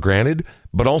took it for granted,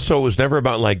 but also it was never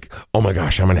about oh my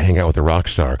gosh, I'm going to hang out with a rock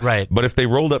star. Right. But if they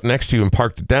rolled up next to you and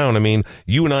parked it down, I mean,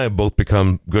 you and I have both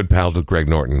become good pals with Greg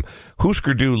Norton.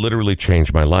 Husker Du literally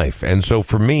changed my life. And so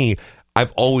for me,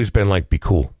 I've always been be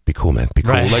cool, man, be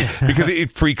cool. Right. Because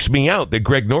it freaks me out that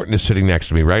Greg Norton is sitting next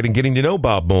to me, right? And getting to know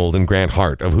Bob Mould and Grant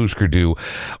Hart of Husker Du.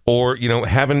 Or,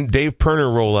 having Dave Pirner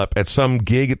roll up at some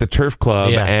gig at the Turf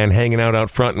Club and hanging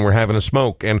out front and we're having a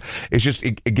smoke. And it's just,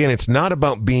 again, it's not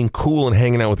about being cool and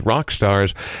hanging out with rock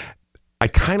stars. I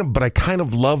kind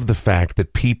of love the fact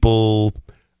that people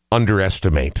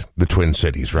underestimate the Twin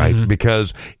Cities, right? Mm-hmm.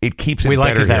 Because it keeps it we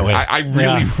better like it that here. way. I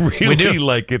really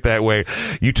like it that way.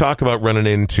 You talk about running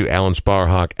into Alan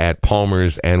Sparhawk at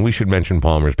Palmer's, and we should mention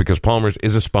Palmer's because Palmer's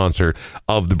is a sponsor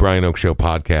of the Brian Oak Show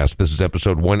podcast. This is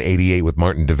episode 188 with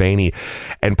Martin Devaney.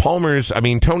 And Palmer's,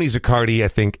 Tony Zaccardi, I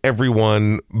think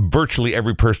virtually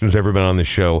every person who's ever been on this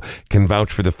show can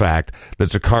vouch for the fact that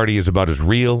Zaccardi is about as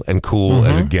real and cool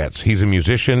as it gets. He's a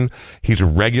musician. He's a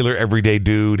regular everyday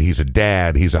dude. He's a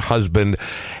dad. He's a husband,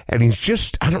 and he's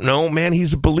just, I don't know, man,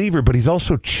 he's a believer, but he's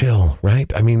also chill,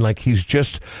 right? He's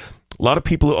just, a lot of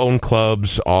people who own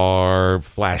clubs are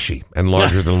flashy and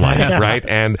larger than life, right?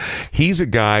 And he's a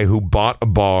guy who bought a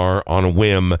bar on a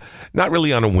whim, not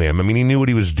really on a whim. He knew what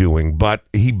he was doing, but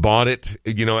he bought it.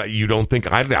 You don't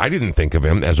think, I didn't think of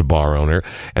him as a bar owner.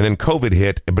 And then COVID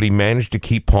hit, but he managed to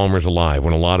keep Palmer's alive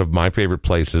when a lot of my favorite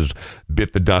places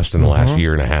bit the dust in the last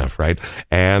year and a half, right?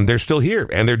 And they're still here,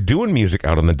 and they're doing music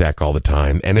out on the deck all the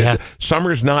time. And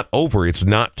summer's not over. It's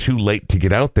not too late to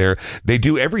get out there. They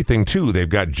do everything, too. They've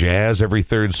got jazz Jazz every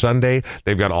third Sunday.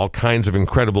 They've got all kinds of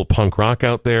incredible punk rock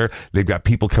out there. They've got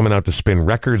people coming out to spin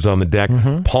records on the deck.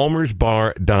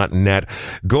 palmersbar.net.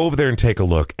 Go over there and take a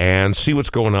look and see what's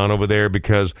going on over there,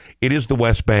 because it is the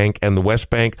West Bank, and the West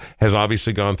Bank has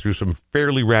obviously gone through some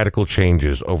fairly radical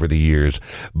changes over the years.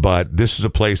 But this is a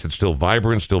place that's still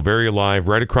vibrant, still very alive,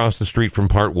 right across the street from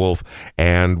Part Wolf.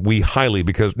 And we highly,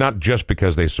 because not just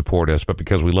because they support us, but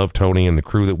because we love Tony and the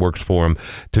crew that works for him,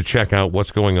 to check out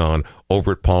what's going on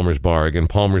over at Palmer's Bar. Again,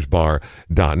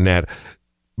 palmersbar.net.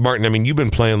 Martin, I mean, you've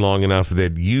been playing long enough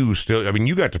that you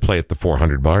got to play at the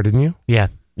 400 Bar, didn't you? Yeah.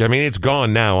 I mean, it's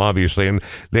gone now, obviously, and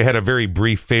they had a very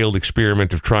brief failed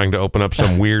experiment of trying to open up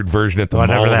some weird version at the Mall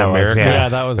of America. Yeah,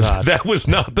 that was odd. That was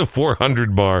not the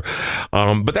 400 Bar,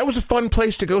 but that was a fun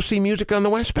place to go see music on the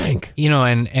West Bank. You know,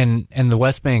 and the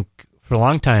West Bank for a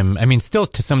long time, I mean, still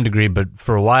to some degree, but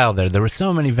for a while there were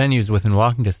so many venues within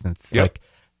walking distance. Yep. Like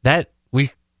that,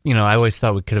 I always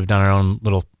thought we could have done our own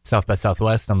little South by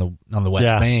Southwest on the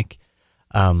West Bank.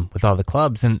 With all the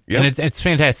clubs, and it's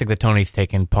fantastic that Tony's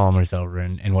taken Palmer's over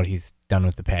and what he's done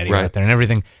with the patio out there and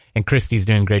everything, and Christy's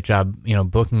doing a great job,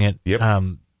 booking it. Yep.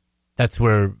 That's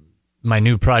where my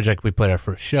new project, we played our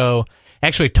first show.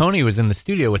 Actually, Tony was in the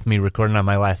studio with me recording on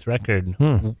my last record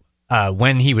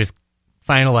when he was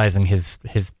finalizing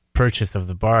his purchase of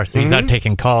the bar, so he's out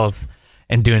taking calls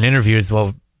and doing interviews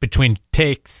between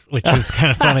takes, which is kind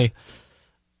of funny.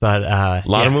 But a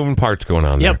lot of moving parts going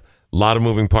on there. Yep. A lot of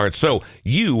moving parts. So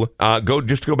you go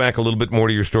back a little bit more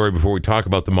to your story before we talk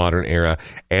about the modern era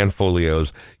and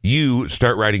Folios. You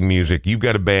start writing music. You've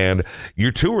got a band.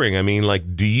 You're touring. I mean,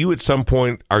 like, do you at some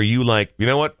point, are you like, you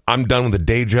know what? I'm done with a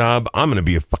day job. I'm going to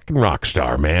be a fucking rock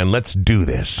star, man. Let's do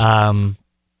this. No.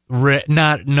 Okay.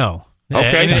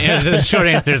 The short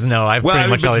answer is no. I've pretty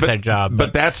much always had a job.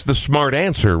 But that's the smart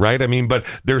answer, right? I mean, but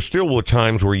there still were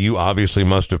times where you obviously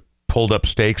must have pulled up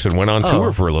stakes and went on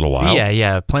tour for a little while.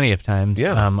 Yeah, plenty of times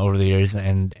over the years,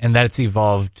 and that's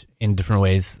evolved in different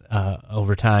ways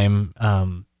over time.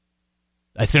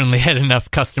 I certainly had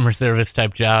enough customer service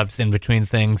type jobs in between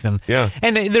things, and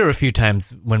there were a few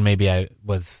times when maybe I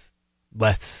was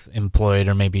less employed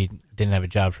or maybe didn't have a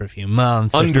job for a few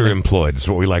months. Underemployed is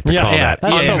what we like to call that.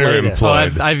 Underemployed.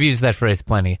 So I've used that phrase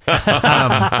plenty. But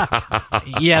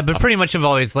pretty much I've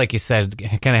always, like you said,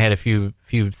 kind of had a few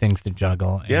things to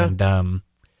juggle. And,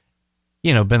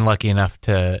 been lucky enough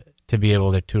to be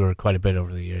able to tour quite a bit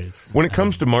over the years. When it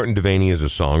comes to Martin Devaney as a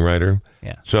songwriter,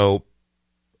 so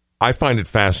I find it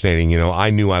fascinating.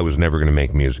 I knew I was never going to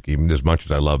make music, even as much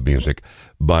as I love music,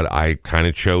 but I kind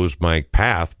of chose my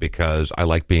path because I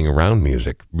like being around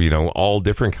music, all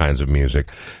different kinds of music.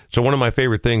 So one of my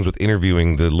favorite things with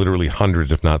interviewing the literally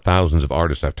hundreds, if not thousands of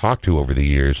artists I've talked to over the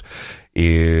years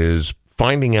is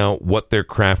finding out what their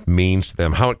craft means to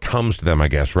them, how it comes to them, I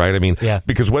guess, right? I mean,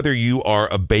 because whether you are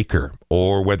a baker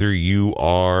or whether you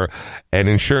are an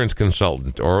insurance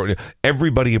consultant, or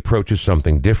everybody approaches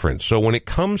something different. So when it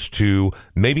comes to,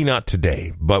 maybe not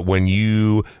today, but when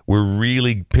you were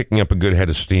really picking up a good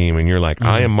head of steam and you're like,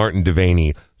 I am Martin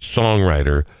Devaney,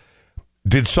 songwriter,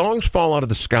 did songs fall out of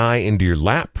the sky into your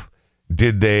lap?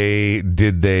 Did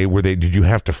you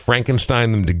have to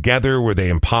Frankenstein them together? Were they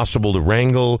impossible to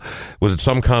wrangle? Was it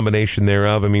some combination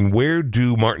thereof? I mean, where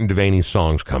do Martin Devaney's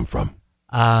songs come from?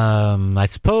 I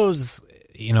suppose,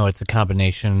 it's a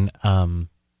combination.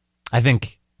 I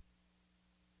think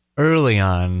early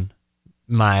on,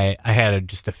 I had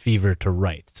just a fever to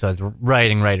write. So I was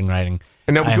writing. And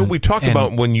now we talk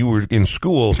about when you were in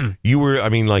school, you were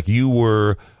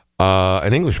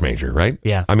an English major, right?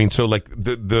 Yeah. I mean, so like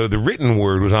the written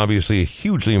word was obviously a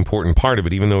hugely important part of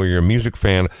it, even though you're a music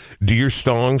fan. Do your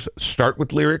songs start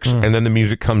with lyrics and then the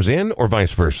music comes in, or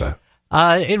vice versa?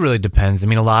 It really depends. I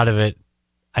mean, a lot of it,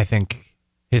 I think,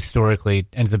 historically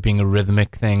ends up being a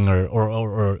rhythmic thing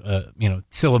or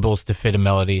syllables to fit a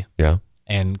melody. Yeah.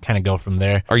 And kind of go from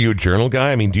there. Are you a journal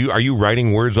guy? I mean, are you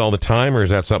writing words all the time, or is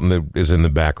that something that is in the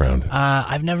background?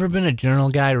 I've never been a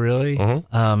journal guy, really.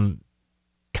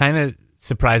 Kind of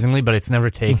surprisingly, but it's never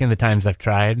taken the times I've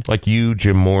tried. Like you,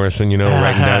 Jim Morrison,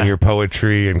 writing down your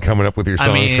poetry and coming up with your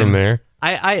songs from there.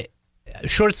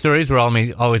 Short stories were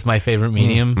always my favorite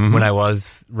medium when I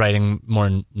was writing more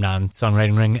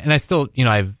non-songwriting, and I still,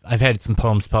 I've had some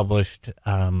poems published.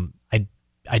 I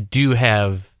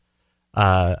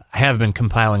have been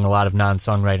compiling a lot of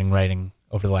non-songwriting writing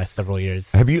over the last several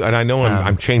years. Have you? And I know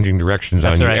I'm changing directions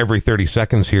on you every 30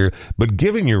 seconds here, but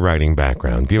given your writing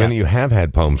background, given that you have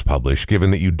had poems published,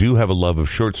 given that you do have a love of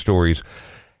short stories,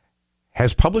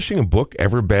 has publishing a book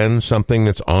ever been something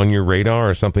that's on your radar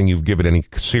or something you've given any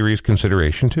serious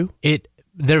consideration to?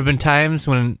 There have been times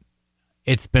when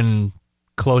it's been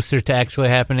closer to actually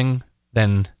happening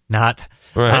than not.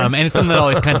 Right. And it's something that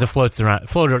always kind of floats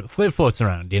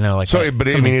around, you know, like. So, but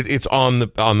I mean, it's on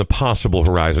the possible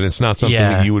horizon. It's not something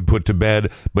that you would put to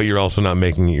bed, but you're also not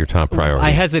making it your top priority. I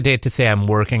hesitate to say I'm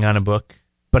working on a book,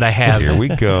 but I have. Here we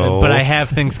go. But I have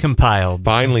things compiled.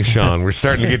 Finally, Sean, we're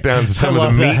starting to get down to some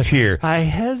of the meat here. I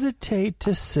hesitate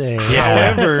to say.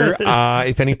 However,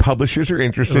 if any publishers are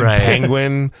interested, Right.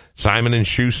 Penguin, Simon &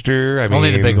 Schuster. I mean,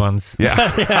 Only the big ones.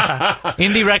 Yeah.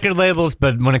 Indie record labels,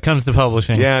 but when it comes to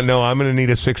publishing. Yeah, no, I'm going to need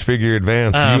a 6-figure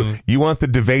advance. You want the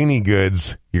Devaney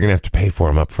goods, you're going to have to pay for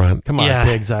them up front. Come on, Yeah.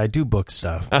 Pig's Eye, do book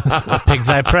stuff. Pig's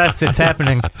Eye Press, it's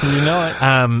happening. You know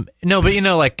it. No, but you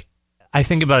know, like, I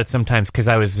think about it sometimes because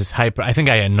I was just I think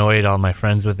I annoyed all my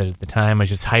friends with it at the time. I was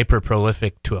just hyper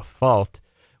prolific to a fault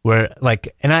where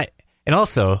like, and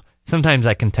also sometimes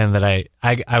I contend that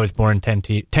I was born 10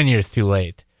 years too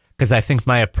late because I think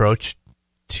my approach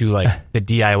to like the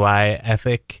DIY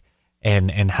ethic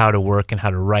and how to work and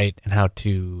how to write and how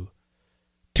to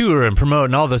tour and promote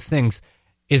and all those things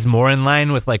is more in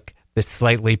line with like the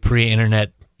slightly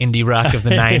pre-internet indie rock of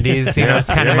the 90s. You know,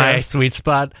 it's kind of my sweet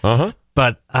spot. Uh-huh.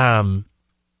 But, and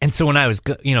so when I was,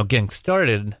 getting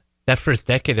started, that first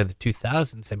decade of the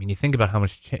 2000s, I mean, you think about how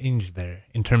much changed there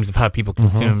in terms of how people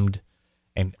consumed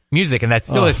and music, and that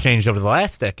still has changed over the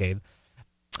last decade.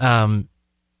 And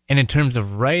in terms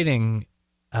of writing,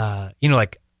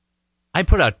 like I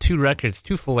put out 2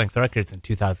 full-length records in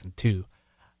 2002.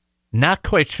 Not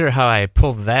quite sure how I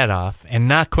pulled that off, and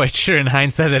not quite sure in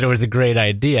hindsight that it was a great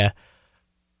idea.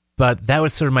 But that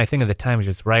was sort of my thing at the time, was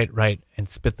just write, and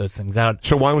spit those things out.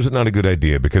 So why was it not a good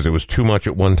idea? Because it was too much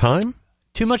at one time?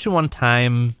 Too much at one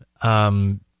time,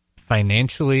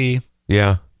 financially,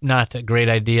 not a great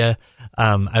idea.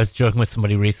 I was joking with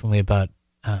somebody recently about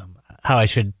how I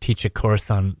should teach a course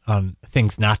on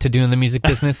things not to do in the music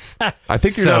business. I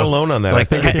think you're not alone on that.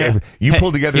 Like, I think if you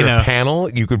pull together a panel,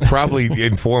 you could probably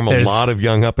inform a lot of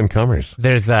young up-and-comers.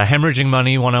 There's Hemorrhaging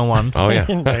Money 101. Oh, yeah.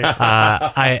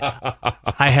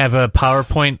 I have a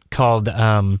PowerPoint called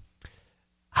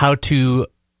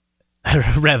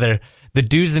the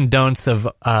do's and don'ts of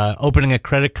opening a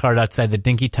credit card outside the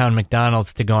Dinkytown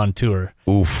McDonald's to go on tour.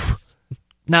 Oof.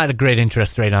 Not a great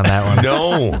interest rate on that one.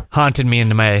 No. Haunted me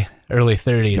into my early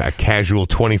 30s. A casual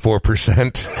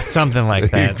 24%. Something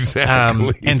like that.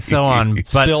 Exactly. And so on. But,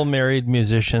 Still married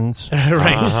musicians.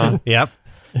 Right. Yep.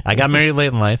 I got married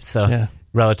late in life, so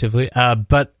relatively.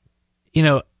 But,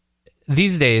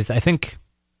 these days, I think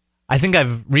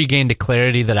I've regained a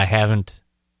clarity that I haven't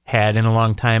had in a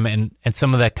long time. And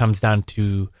some of that comes down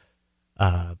to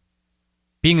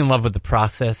being in love with the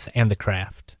process and the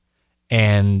craft.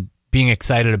 And being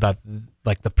excited about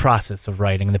like the process of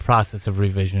writing and the process of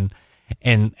revision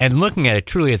and looking at it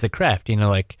truly as a craft,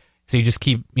 so you just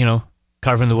keep,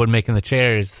 carving the wood, making the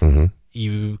chairs. Mm-hmm.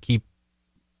 You keep,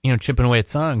 chipping away at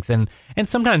songs. And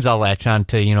sometimes I'll latch on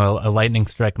to, a lightning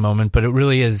strike moment, but it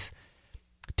really is,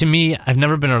 to me, I've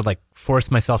never been a force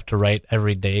myself to write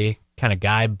every day kind of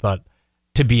guy, but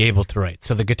to be able to write.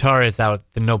 So the guitar is out,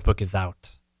 the notebook is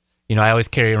out. I always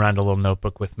carry around a little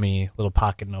notebook with me, a little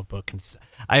pocket notebook. And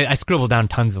I scribble down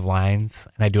tons of lines,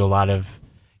 and I do a lot of,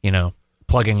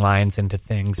 plugging lines into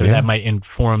things, or that might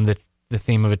inform the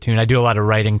theme of a tune. I do a lot of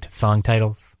writing to song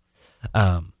titles.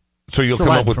 So you'll come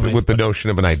up with the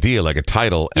notion of an idea, like a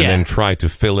title, and then try to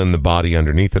fill in the body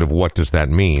underneath it of what does that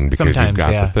mean, because you've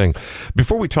got the thing.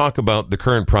 Before we talk about the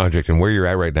current project and where you're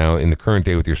at right now in the current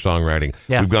day with your songwriting,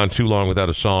 we've gone too long without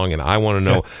a song, and I want to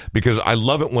know, because I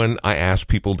love it when I ask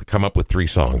people to come up with 3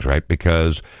 songs, right?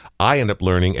 Because I end up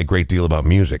learning a great deal about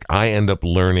music. I end up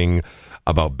learning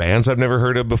about bands I've never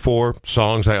heard of before,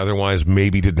 songs I otherwise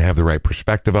maybe didn't have the right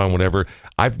perspective on, whatever.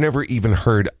 I've never even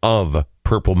heard of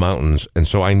Purple Mountains, and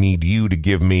so I need you to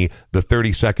give me the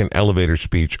 30-second elevator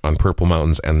speech on Purple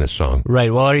Mountains and this song.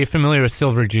 Right. Well, are you familiar with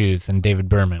Silver Jews and David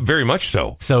Berman? Very much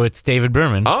so. So it's David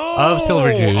Berman of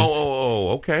Silver Jews. Oh,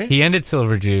 okay. He ended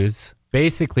Silver Jews,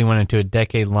 basically went into a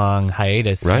decade-long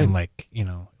hiatus and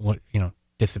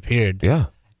disappeared. Yeah.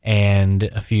 And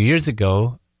a few years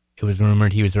ago, it was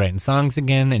rumored he was writing songs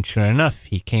again, and sure enough,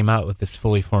 he came out with this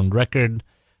fully formed record.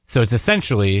 So it's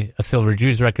essentially a Silver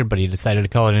Jews record, but he decided to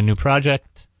call it a new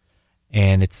project,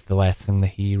 and it's the last thing that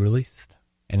he released,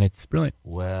 and it's brilliant.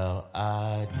 Well,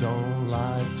 I don't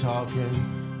like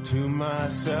talking to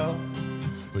myself,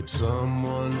 but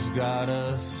someone's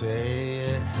gotta say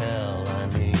it. Hell, I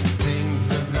mean, things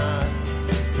have not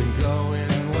been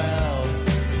going well.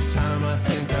 This time I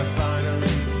think I finally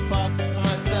fucked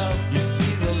myself. You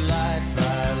see, the life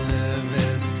I live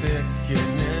is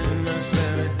sickening. I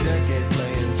spent a decade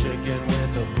playing chicken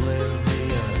with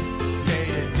oblivion. Day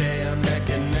to day I'm neck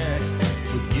and neck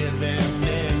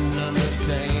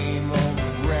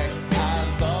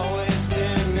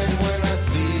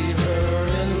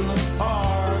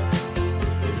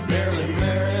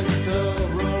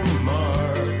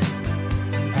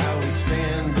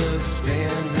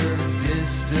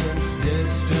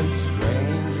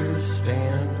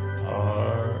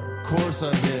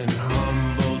loss, I've been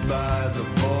humbled by the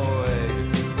void.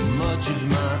 Much as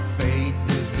my faith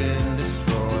has been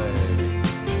destroyed,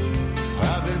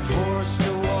 I've been forced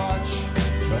to watch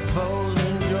my foes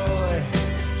enjoy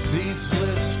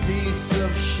ceaseless feasts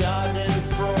of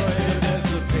Schadenfreude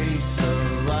as the pace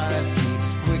of life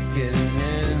keeps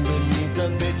quickening beneath the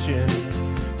bitching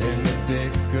and the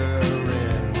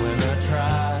bickering. When I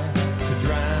try to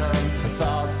drown my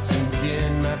thoughts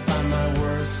again, I find my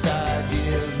worst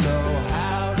ideas know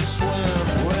how to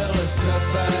swim. Well, a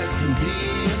setback can be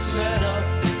a setup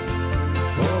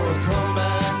for a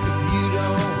comeback if you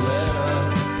don't let up.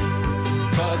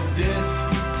 But this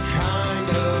kind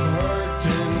of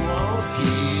hurting won't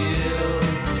heal,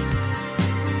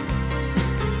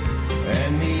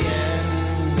 and the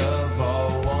end of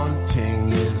all wanting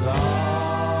is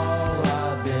all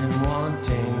I've been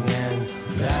wanting, and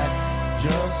that's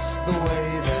just the way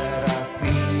that I feel.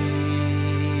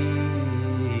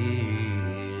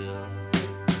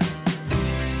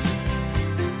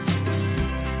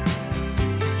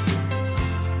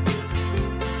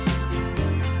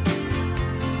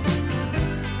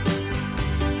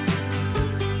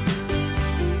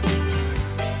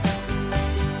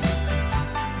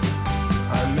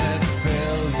 I met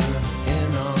failure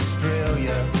in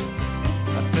Australia.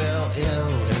 I fell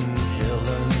ill in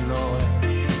Illinois.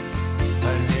 I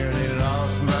nearly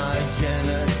lost my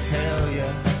genitalia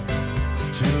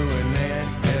to an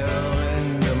anthill in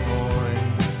Des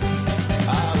Moines. I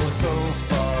was so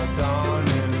far gone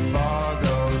in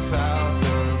Fargo, South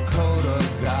Dakota,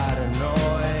 got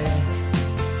annoyed.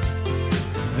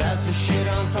 That's the shit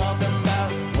I'm talking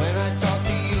about when I talk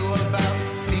to you about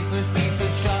ceaseless feasts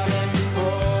of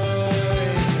Schadenfreude.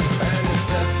 And a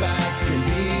setback can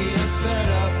be a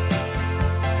setup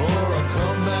for a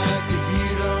comeback if you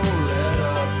don't let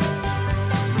up.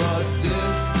 But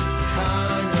this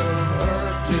kind of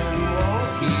hurting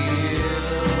won't heal,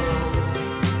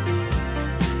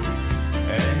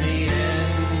 and the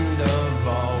end of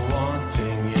all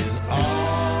wanting is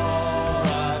all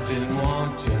I've been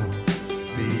wanting.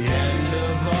 The end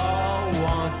of all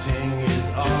wanting is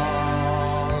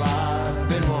all I've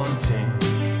been wanting.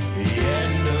 The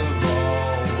end of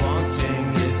all wanting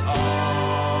is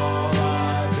all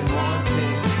I've been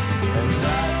wanting, and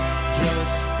that's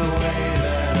just the way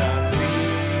that I feel.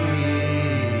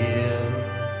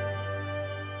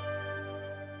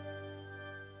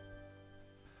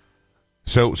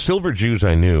 So Silver Jews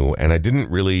I knew, and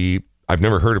I've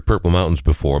never heard of Purple Mountains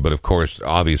before, but of course,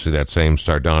 obviously that same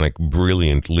sardonic,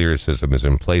 brilliant lyricism is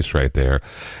in place right there.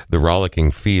 The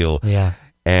rollicking feel. Yeah.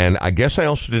 And I guess I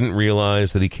also didn't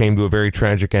realize that he came to a very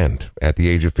tragic end at the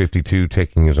age of 52,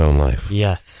 taking his own life.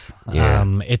 Yes. Yeah.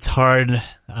 It's hard.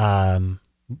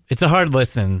 It's a hard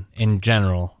listen in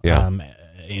general. Yeah.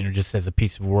 Just as a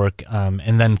piece of work.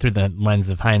 And then through the lens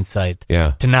of hindsight,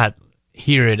 Yeah. to not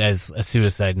hear it as a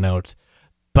suicide note.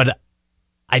 But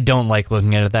I don't like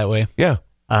looking at it that way. Yeah.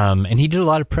 And he did a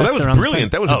lot of press Well, that was around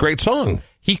brilliant. That was a great song.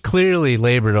 He clearly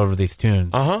labored over these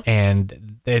tunes. Uh-huh.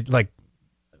 And it, like,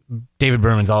 David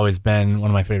Berman's always been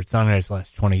one of my favorite songwriters the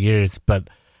last 20 years, but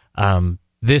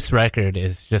this record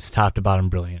is just top to bottom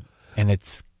brilliant. And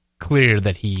it's clear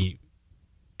that he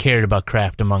cared about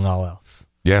craft among all else.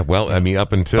 Yeah, well, I mean,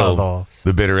 up until Balls.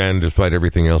 the bitter end, despite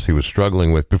everything else he was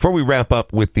struggling with. Before we wrap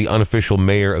up with the unofficial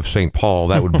mayor of St. Paul,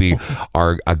 that would be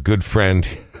a good friend,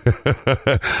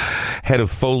 head of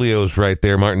Folios right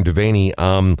there, Martin Devaney.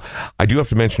 I do have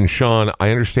to mention, Sean, I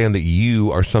understand that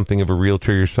you are something of a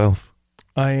realtor yourself.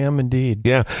 I am indeed.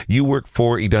 Yeah, you work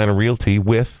for Edina Realty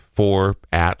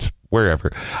at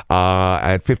wherever,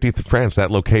 at 50th and France,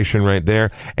 that location right there.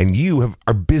 And you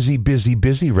are busy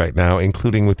right now,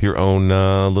 including with your own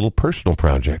little personal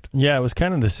project. Yeah, it was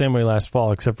kind of the same way last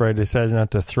fall, except for I decided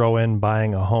not to throw in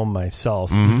buying a home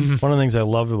myself. Mm-hmm. One of the things I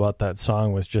loved about that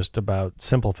song was just about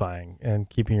simplifying and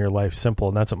keeping your life simple.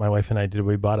 And that's what my wife and I did.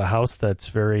 We bought a house that's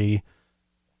very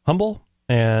humble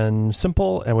and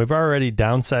simple, and we've already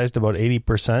downsized about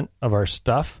 80% of our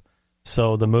stuff.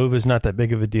 So the move is not that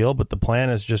big of a deal, but the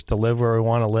plan is just to live where we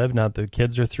want to live. Now that the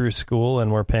kids are through school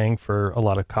and we're paying for a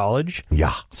lot of college.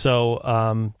 Yeah.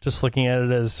 So just looking at it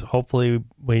as hopefully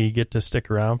we get to stick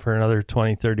around for another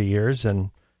 20, 30 years and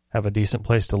have a decent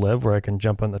place to live where I can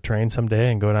jump on the train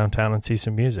someday and go downtown and see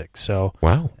some music. So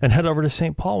wow. And head over to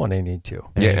St. Paul when I need to.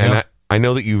 Yeah, and I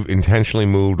know that you've intentionally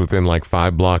moved within like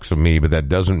 5 blocks of me, but that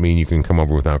doesn't mean you can come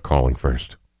over without calling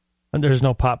first. And there's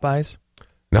no Popeyes?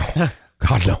 No.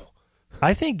 God, no.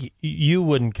 I think you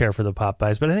wouldn't care for the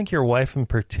Popeyes, but I think your wife in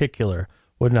particular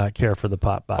would not care for the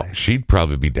pop by. She'd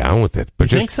probably be down with it. But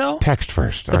You just think so? Text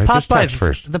first. The All right, just text Popeye's,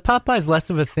 first. the Popeye's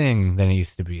less of a thing than it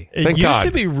used to be. It Thank used God.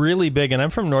 to be really big, and I'm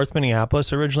from North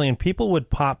Minneapolis originally, and people would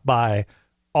pop by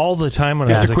all the time when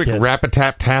I was Just a a quick kid.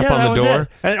 rap-a-tap Yeah, that on the was door. it.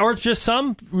 And, or just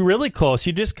some really close.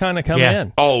 You just kind of come Yeah.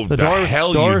 in. Oh, the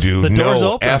hell you do. The door's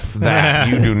No, open. F that.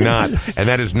 You do not. And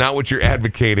that is not what you're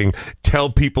advocating. Tell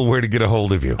people where to get a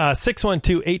hold of you.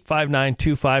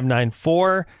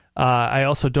 612-859-2594. I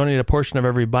also donate a portion of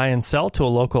every buy and sell to a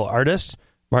local artist.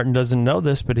 Martin doesn't know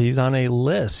this, but he's on a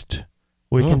list.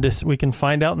 We can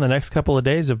find out in the next couple of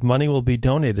days if money will be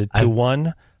donated to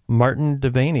one Martin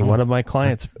Devaney. One of my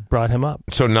clients brought him up.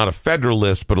 So not a federal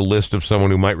list, but a list of someone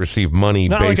who might receive money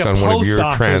Not based like a on one of post your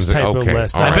office transit. type of Okay,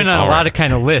 list. all I've been right, on all a lot right. of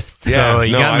kind of lists, Yeah, so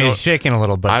you no, got I me don't- shaking a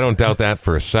little bit. I don't doubt that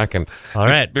for a second. All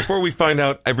right. Before we find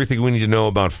out everything we need to know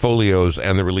about Folios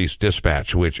and the release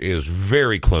Dispatch, which is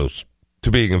very close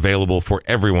to being available for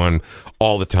everyone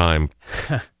all the time,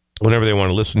 whenever they want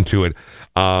to listen to it,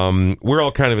 we're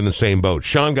all kind of in the same boat.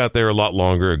 Sean got there a lot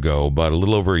longer ago, but a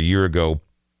little over a year ago,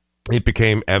 it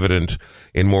became evident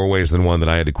in more ways than one that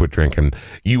I had to quit drinking.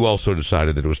 You also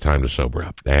decided that it was time to sober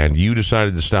up, and you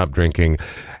decided to stop drinking.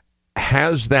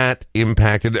 Has that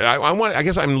impacted? I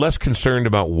guess I'm less concerned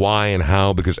about why and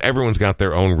how, because everyone's got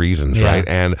their own reasons, Yeah. right?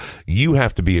 And you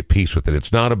have to be at peace with it.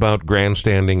 It's not about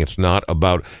grandstanding. It's not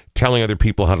about telling other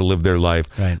people how to live their life.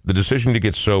 Right. The decision to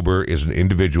get sober is an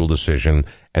individual decision,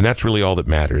 and that's really all that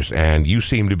matters. And you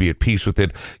seem to be at peace with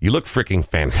it. You look freaking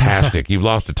fantastic. You've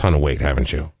lost a ton of weight,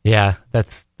 haven't you? Yeah,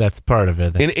 that's part of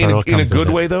it. That's In part of what a comes with good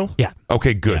it. way, though? Yeah.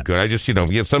 Okay, good, Yeah. good. I just,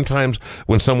 sometimes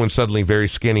when someone's suddenly very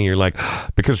skinny, you're like,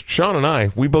 because Sean and I,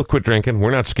 we both quit drinking.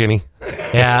 We're not skinny.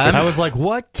 Yeah, I was like,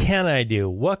 what can I do?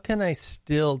 What can I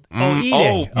still... eating.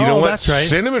 Oh, you know what? That's right.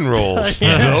 Cinnamon rolls.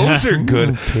 Yeah. Those are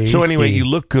good. Tasty. So anyway, you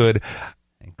look good.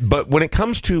 But when it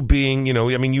comes to being,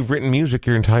 you've written music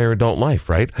your entire adult life,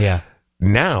 right? yeah.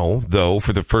 Now, though,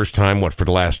 for the first time, for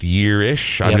the last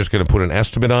year-ish, I'm Yep. just going to put an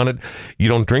estimate on it, you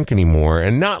don't drink anymore.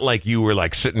 And not like you were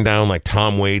like sitting down like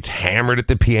Tom Waits, hammered at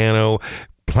the piano,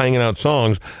 playing out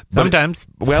songs. But Sometimes.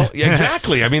 Well, yeah,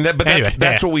 exactly. I mean, that's Anyway,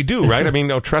 that's yeah. what we do, right? I mean,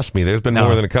 no, trust me. There's been No.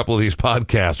 more than a couple of these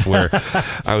podcasts where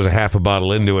I was a half a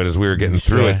bottle into it as we were getting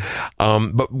through it.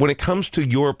 But when it comes to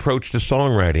your approach to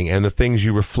songwriting and the things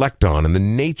you reflect on and the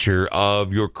nature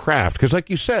of your craft, because like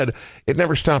you said, it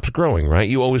never stops growing, right?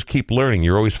 You always keep learning.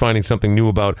 You're always finding something new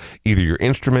about either your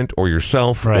instrument or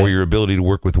yourself Right. or your ability to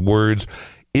work with words.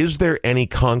 Is there any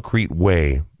concrete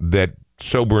way that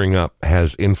sobering up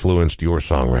has influenced your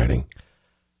songwriting?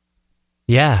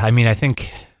 Yeah, I mean, I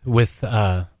think with,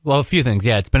 a few things.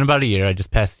 Yeah, it's been about a year. I just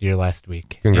passed the year last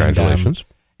week. Congratulations.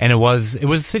 And it was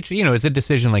such, it's a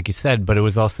decision, like you said, but it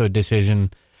was also a decision.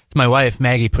 It's my wife,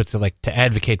 Maggie, puts it like to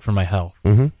advocate for my health.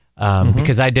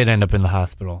 Because I did end up in the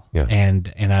hospital. Yeah. And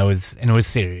it was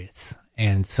serious.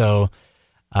 And so,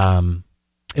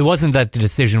 it wasn't that the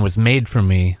decision was made for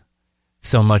me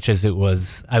so much as it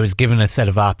was, I was given a set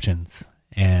of options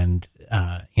and,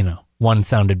 one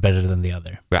sounded better than the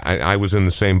other. I was in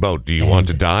the same boat. Do you want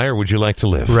to die or would you like to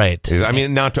live? Right. I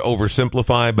mean, not to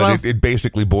oversimplify, but Well- it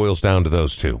basically boils down to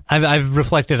those two. I've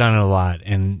reflected on it a lot,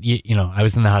 and I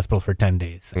was in the hospital for 10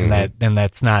 days, and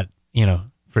that's not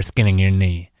for skinning your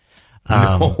knee.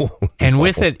 And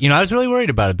with it, I was really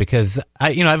worried about it because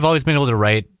I've always been able to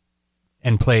write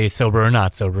and play sober or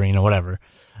not sober, whatever.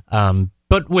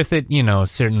 But with it, a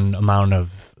certain amount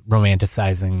of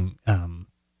romanticizing,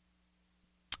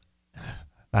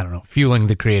 fueling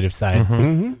the creative side.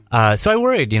 So I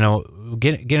worried,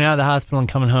 getting out of the hospital and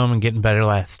coming home and getting better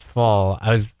last fall.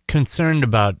 I was concerned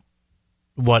about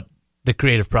what the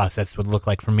creative process would look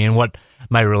like for me and what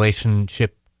my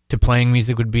relationship to playing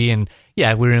music would be. And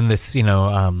yeah, we're in this,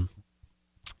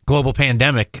 global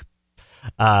pandemic,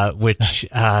 which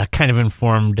kind of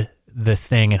informed the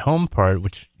staying at home part,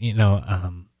 which,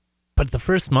 but the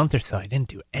first month or so, I didn't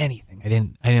do anything. I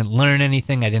didn't learn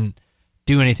anything. I didn't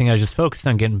do anything. I was just focused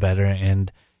on getting better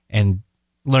and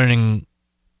learning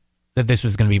that this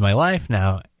was going to be my life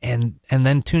now. And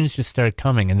then tunes just started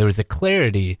coming, and there was a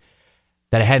clarity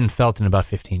that I hadn't felt in about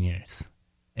 15 years.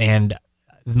 And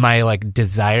my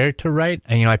desire to write,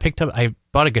 and I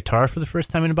bought a guitar for the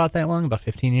first time in about that long, about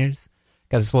 15 years.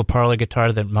 Got this little Parlor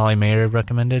guitar that Molly Mayer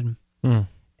recommended. And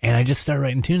I just started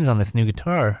writing tunes on this new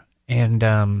guitar. And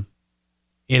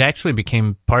it actually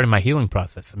became part of my healing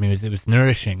process. I mean, it was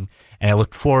nourishing, and I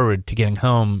looked forward to getting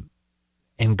home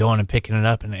and going and picking it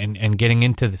up and getting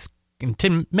into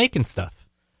making stuff.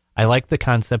 I like the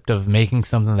concept of making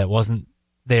something that wasn't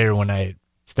there when I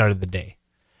started the day.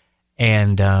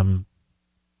 And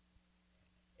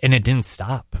it didn't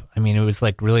stop. I mean, it was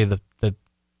really the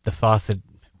the faucet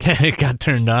it got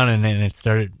turned on and it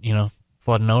started,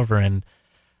 flooding over. And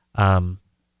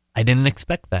I didn't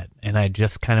expect that, and I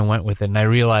just kind of went with it. And I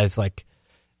realized like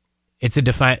it's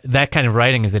that kind of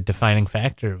writing is a defining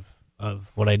factor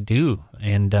of what I do.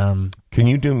 And can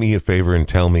you do me a favor and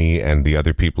tell me and the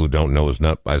other people who don't know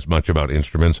as much about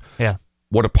instruments? Yeah.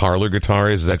 What a parlor guitar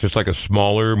is? Is that just like a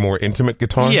smaller, more intimate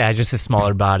guitar? Yeah, just a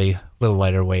smaller body, a little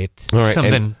lighter weight. All right.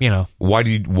 Something, Why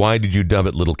did you dub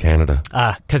it Little Canada?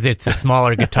 Because it's a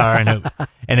smaller guitar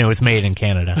and it was made in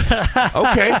Canada.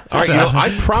 Okay. All right. So,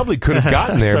 I probably could have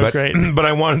gotten there, but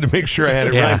I wanted to make sure I had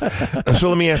it right. So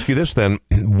let me ask you this then.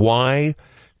 Why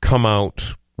come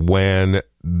out when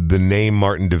the name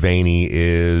Martin Devaney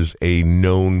is a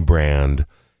known brand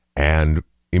and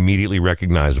immediately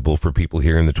recognizable for people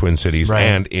here in the Twin Cities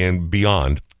and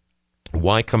beyond?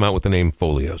 Why come out with the name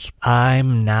Folios?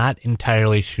 I'm not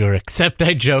entirely sure, except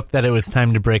I joked that it was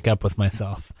time to break up with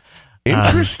myself.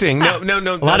 Interesting. No.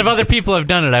 A lot of other people have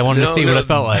done it. I wanted to see what it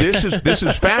felt like. This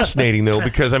is fascinating, though,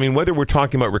 because, whether we're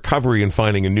talking about recovery and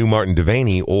finding a new Martin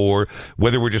Devaney, or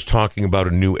whether we're just talking about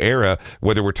a new era,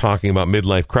 whether we're talking about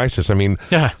midlife crisis,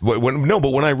 Yeah. But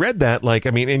when I read that,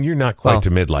 and you're not quite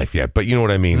to midlife yet, but you know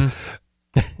what I mean? Mm-hmm.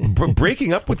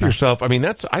 Breaking up with yourself,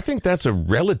 I think that's a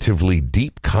relatively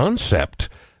deep concept.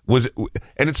 And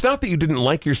it's not that you didn't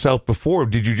like yourself before.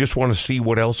 Did you just want to see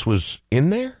what else was in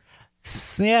there?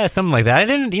 Yeah, something like that. I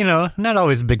didn't, not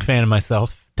always a big fan of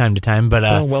myself time to time,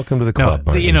 but welcome to the club.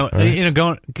 No, right.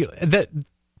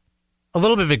 A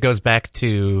little bit of it goes back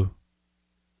to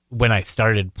when I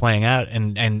started playing out,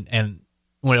 and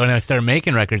when I started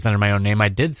making records under my own name, I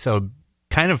did so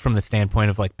kind of from the standpoint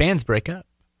of like bands break up.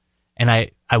 And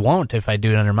I won't if I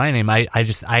do it under my name. I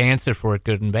answer for it,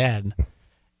 good and bad.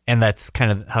 And that's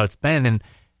kind of how it's been. And,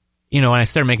 when I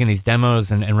started making these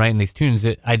demos and writing these tunes,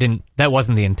 that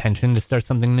wasn't the intention to start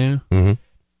something new. Mm-hmm.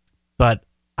 But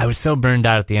I was so burned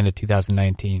out at the end of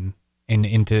 2019 and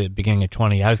into the beginning of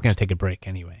 20, I was going to take a break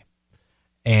anyway.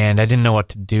 And I didn't know what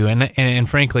to do. And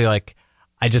frankly, like,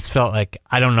 I just felt like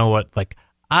I don't know what, like,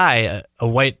 a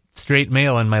white straight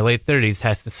male in my late 30s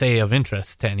has to say of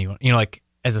interest to anyone.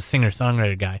 As a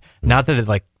singer-songwriter guy. Not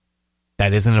that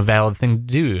that isn't a valid thing to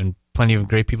do, and plenty of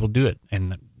great people do it.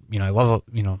 And, I love,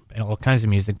 all kinds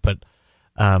of music, but,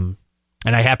 and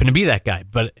I happen to be that guy.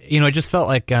 But, it just felt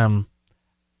like I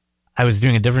was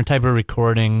doing a different type of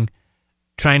recording,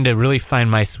 trying to really find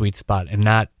my sweet spot and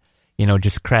not,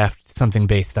 just craft something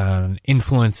based on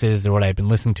influences or what I'd been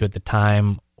listening to at the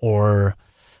time or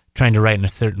trying to write in a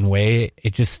certain way.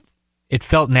 It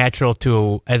felt natural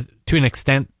to an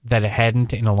extent that it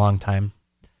hadn't in a long time.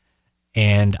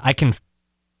 And I can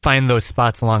find those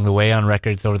spots along the way on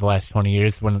records over the last 20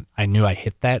 years when I knew I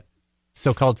hit that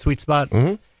so-called sweet spot.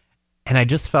 Mm-hmm. And I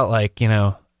just felt like, I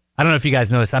don't know if you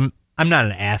guys know this, I'm not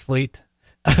an athlete.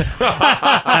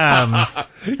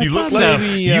 You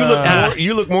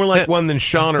look more like one than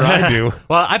Sean or I do.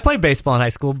 Well, I played baseball in high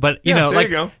school, but you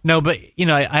go. No, but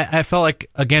I felt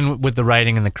like, again, with the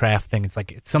writing and the craft thing, it's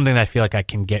like it's something that I feel like I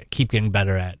can keep getting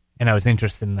better at, and I was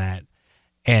interested in that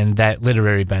and that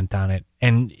literary bent on it.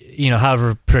 And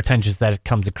however pretentious that it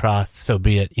comes across, so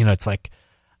be it. It's like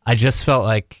I just felt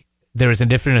like there was a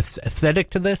different aesthetic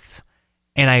to this,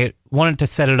 and I wanted to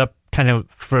set it up kind of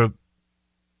for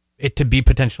it to be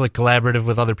potentially collaborative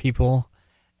with other people,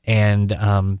 and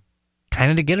kind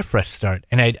of to get a fresh start.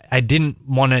 And I didn't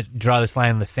want to draw this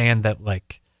line in the sand that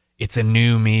like it's a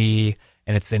new me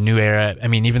and it's a new era.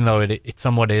 Even though it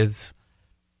somewhat is,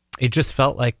 it just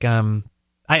felt like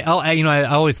I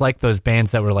always liked those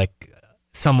bands that were like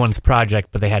someone's project,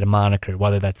 but they had a moniker,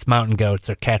 whether that's Mountain Goats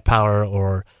or Cat Power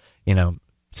or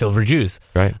Silver Jews.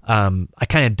 Right. I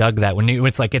kind of dug that when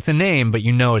it's like it's a name, but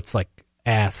it's like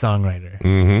songwriter.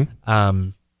 Mm-hmm.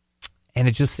 And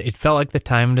it felt like the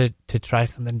time to try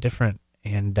something different,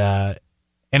 and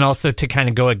also to kind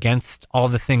of go against all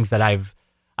the things that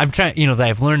I'm trying, that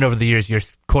I've learned over the years you're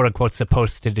quote unquote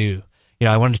supposed to do.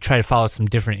 I wanted to try to follow some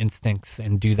different instincts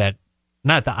and do that,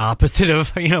 not the opposite of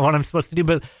what I'm supposed to do,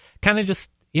 but kind of just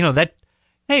that,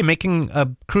 hey, making a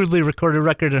crudely recorded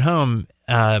record at home,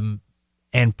 and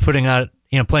putting out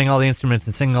playing all the instruments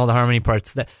and singing all the harmony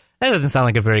parts, that doesn't sound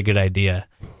like a very good idea.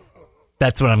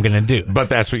 That's what I'm going to do. But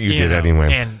that's what you did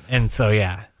anyway. And so,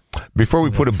 yeah. Before we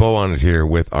put a bow on it here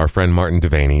with our friend Martin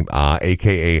Devaney,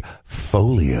 a.k.a.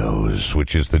 Folios,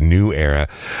 which is the new era,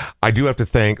 I do have to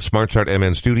thank Smart Start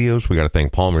MN Studios. We got to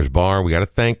thank Palmer's Bar. We got to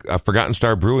thank Forgotten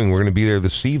Star Brewing. We're going to be there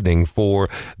this evening for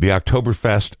the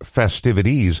Oktoberfest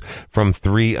festivities from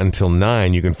 3 until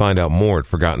 9. You can find out more at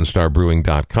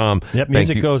ForgottenStarBrewing.com. Yep,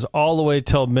 music goes all the way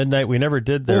till midnight. We never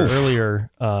did the earlier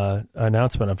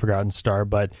announcement of Forgotten Star,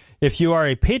 but if you are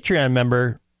a Patreon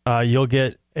member, you'll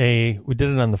get we did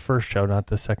it on the first show, not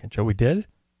the second show. We did?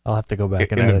 I'll have to go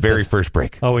back and in the edit very this. first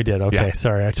break. Oh, we did. Okay, Yeah.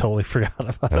 sorry. I totally forgot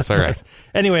about that. That's all right.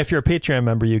 Anyway, if you're a Patreon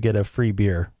member, you get a free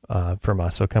beer from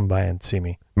us, so come by and see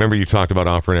me. Remember you talked about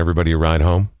offering everybody a ride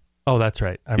home? Oh, that's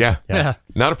right. Yeah.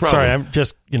 Not a problem. Sorry, I'm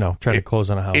just, trying to close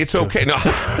on a house. It's okay. No,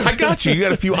 I got you. You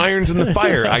got a few irons in the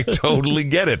fire. I totally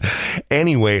get it.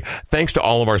 Anyway, thanks to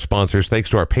all of our sponsors. Thanks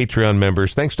to our Patreon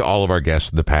members. Thanks to all of our guests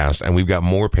in the past. And we've got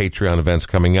more Patreon events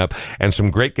coming up and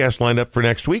some great guests lined up for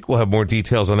next week. We'll have more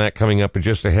details on that coming up in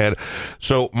just ahead.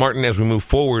 So, Martin, as we move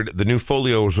forward, the new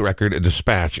Folios record,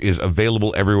 Dispatch, is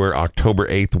available everywhere October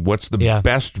 8th. What's the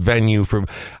best venue for,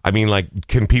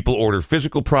 can people order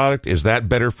physical product? Is that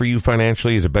better for you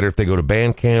financially? Is it better if they go to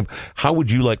Bandcamp? How would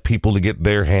you like people to get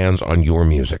their hands on your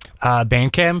music?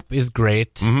 Bandcamp is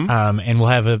great. And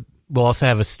we'll also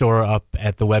have a store up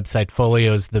at the website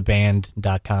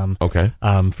foliostheband.com. Okay.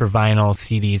 For vinyl,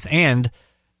 CDs, and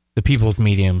the People's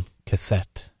Medium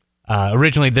cassette.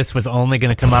 Originally, this was only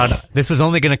going to come out. This was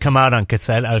only going to come out on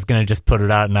cassette. I was going to just put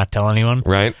it out and not tell anyone.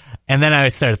 Right. And then I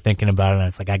started thinking about it, and I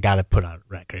was like, I got to put out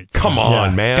records. Come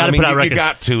on, man. Got to put out records. You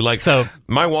got to. So,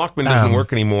 my Walkman doesn't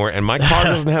work anymore, and my car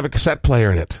doesn't have a cassette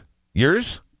player in it.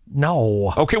 Yours?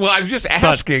 No. Okay, well, I was just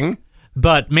asking.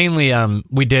 But mainly,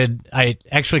 I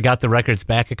actually got the records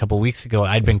back a couple weeks ago.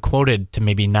 I'd been quoted to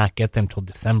maybe not get them till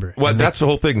December. Well, that's the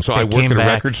whole thing. So I work at a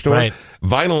record store. Right.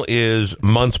 Vinyl is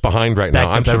months behind right now.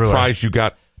 I'm surprised you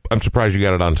got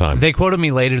it on time. They quoted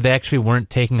me later. They actually weren't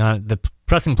taking on, the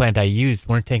pressing plant I used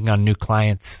weren't taking on new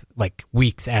clients like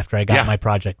weeks after I got my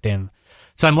project in.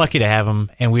 So I'm lucky to have them,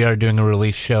 and we are doing a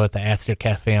release show at the Astor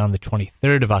Cafe on the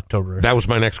 23rd of October. That was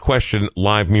my next question,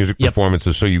 live music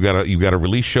performances. So you got a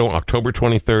release show October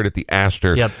 23rd at the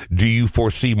Astor. Yep. Do you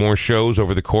foresee more shows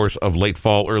over the course of late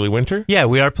fall, early winter? Yeah,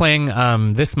 we are playing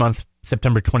this month,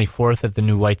 September 24th, at the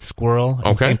new White Squirrel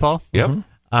in St. Paul. Yep.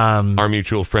 Mm-hmm. Our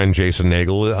mutual friend Jason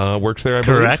Nagel works there, I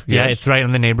believe. Correct. Yeah, Yes. it's right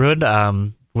in the neighborhood.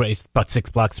 It's about 6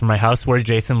 blocks from my house, where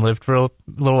Jason lived for a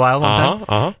little while, one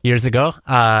time, years ago.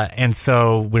 And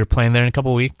so we're playing there in a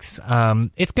couple weeks.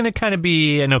 It's going to kind of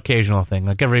be an occasional thing,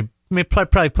 like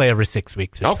probably play every 6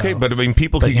 weeks or so. Okay, but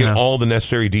people can get all the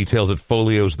necessary details at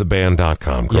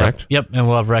foliostheband.com, correct? Yep, and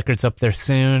we'll have records up there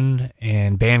soon,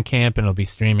 and Bandcamp, and it'll be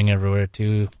streaming everywhere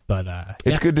too. But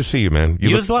it's good to see you, man.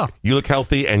 You as well. You look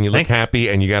healthy, and you look happy,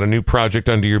 and you got a new project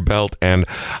under your belt, and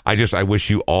I wish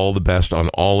you all the best on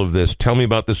all of this. Tell me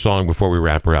about this song before we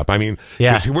wrap her up. I mean,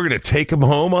 we're going to take him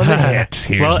home on the hit.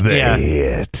 Here's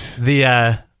hit.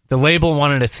 The label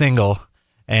wanted a single.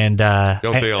 And Don't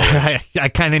they always? I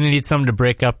kind of need something to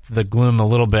break up the gloom a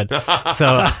little bit. So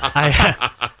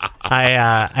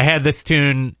I had this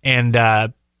tune and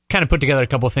kind of put together a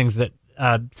couple of things that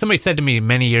somebody said to me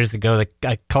many years ago.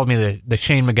 That called me the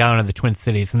Shane MacGowan of the Twin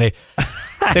Cities, and they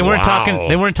weren't talking.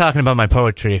 They weren't talking about my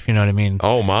poetry, if you know what I mean.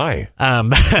 Oh my!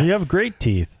 You have great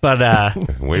teeth, but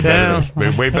way better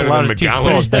than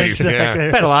McGowan's teeth. Yeah.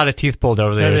 I've had a lot of teeth pulled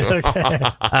over the years.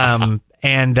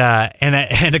 And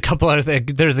a couple other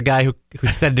things. There's a guy who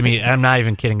said to me, I'm not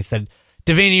even kidding, he said,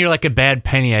 Devaney, you're like a bad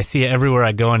penny. I see it everywhere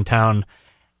I go in town.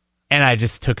 And I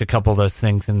just took a couple of those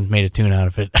things and made a tune out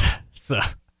of it. So.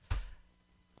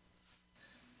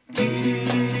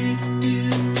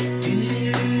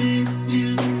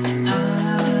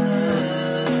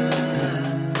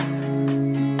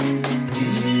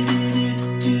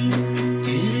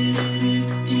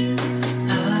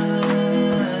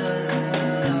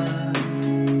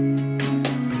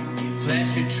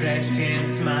 Trash can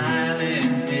smile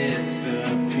and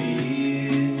disappear.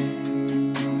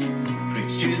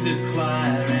 Preach to the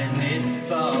choir and it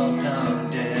falls on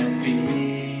deaf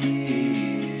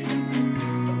ears. A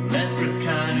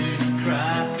leprechaun whose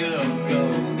crock of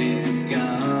gold is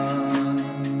gone.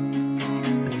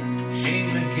 Shane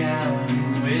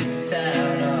MacGowan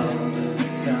without all the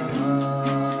songs.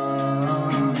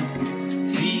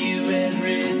 See you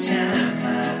every time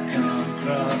I come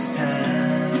cross town.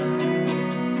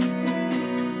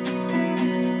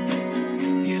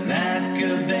 Like a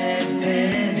bad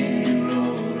penny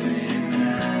rolling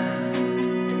round.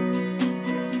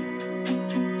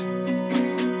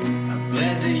 I'm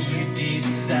glad that you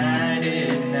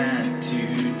decided not to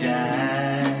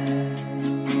die.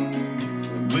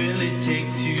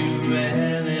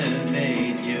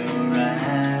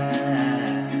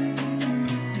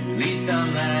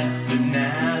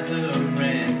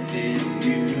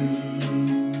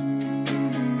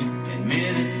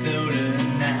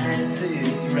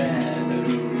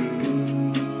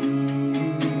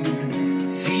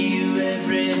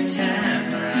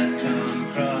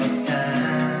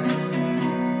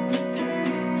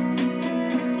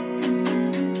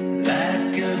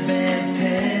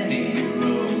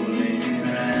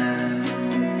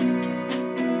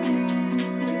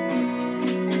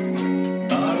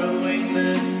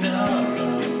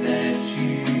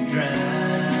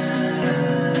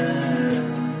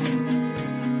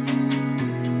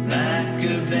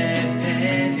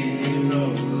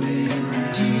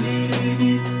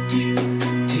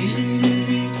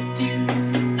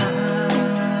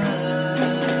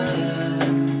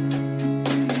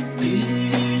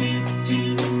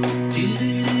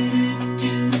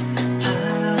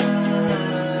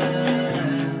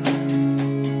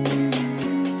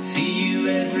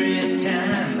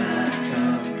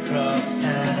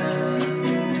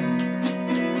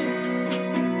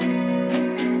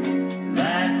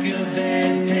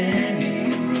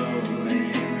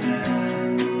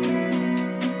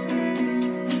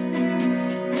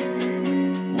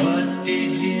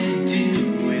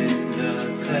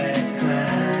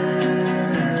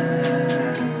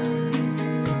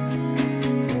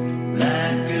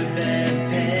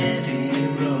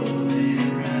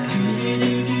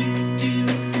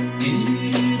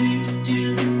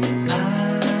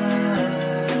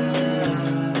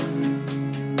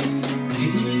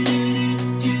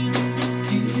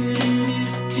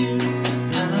 you.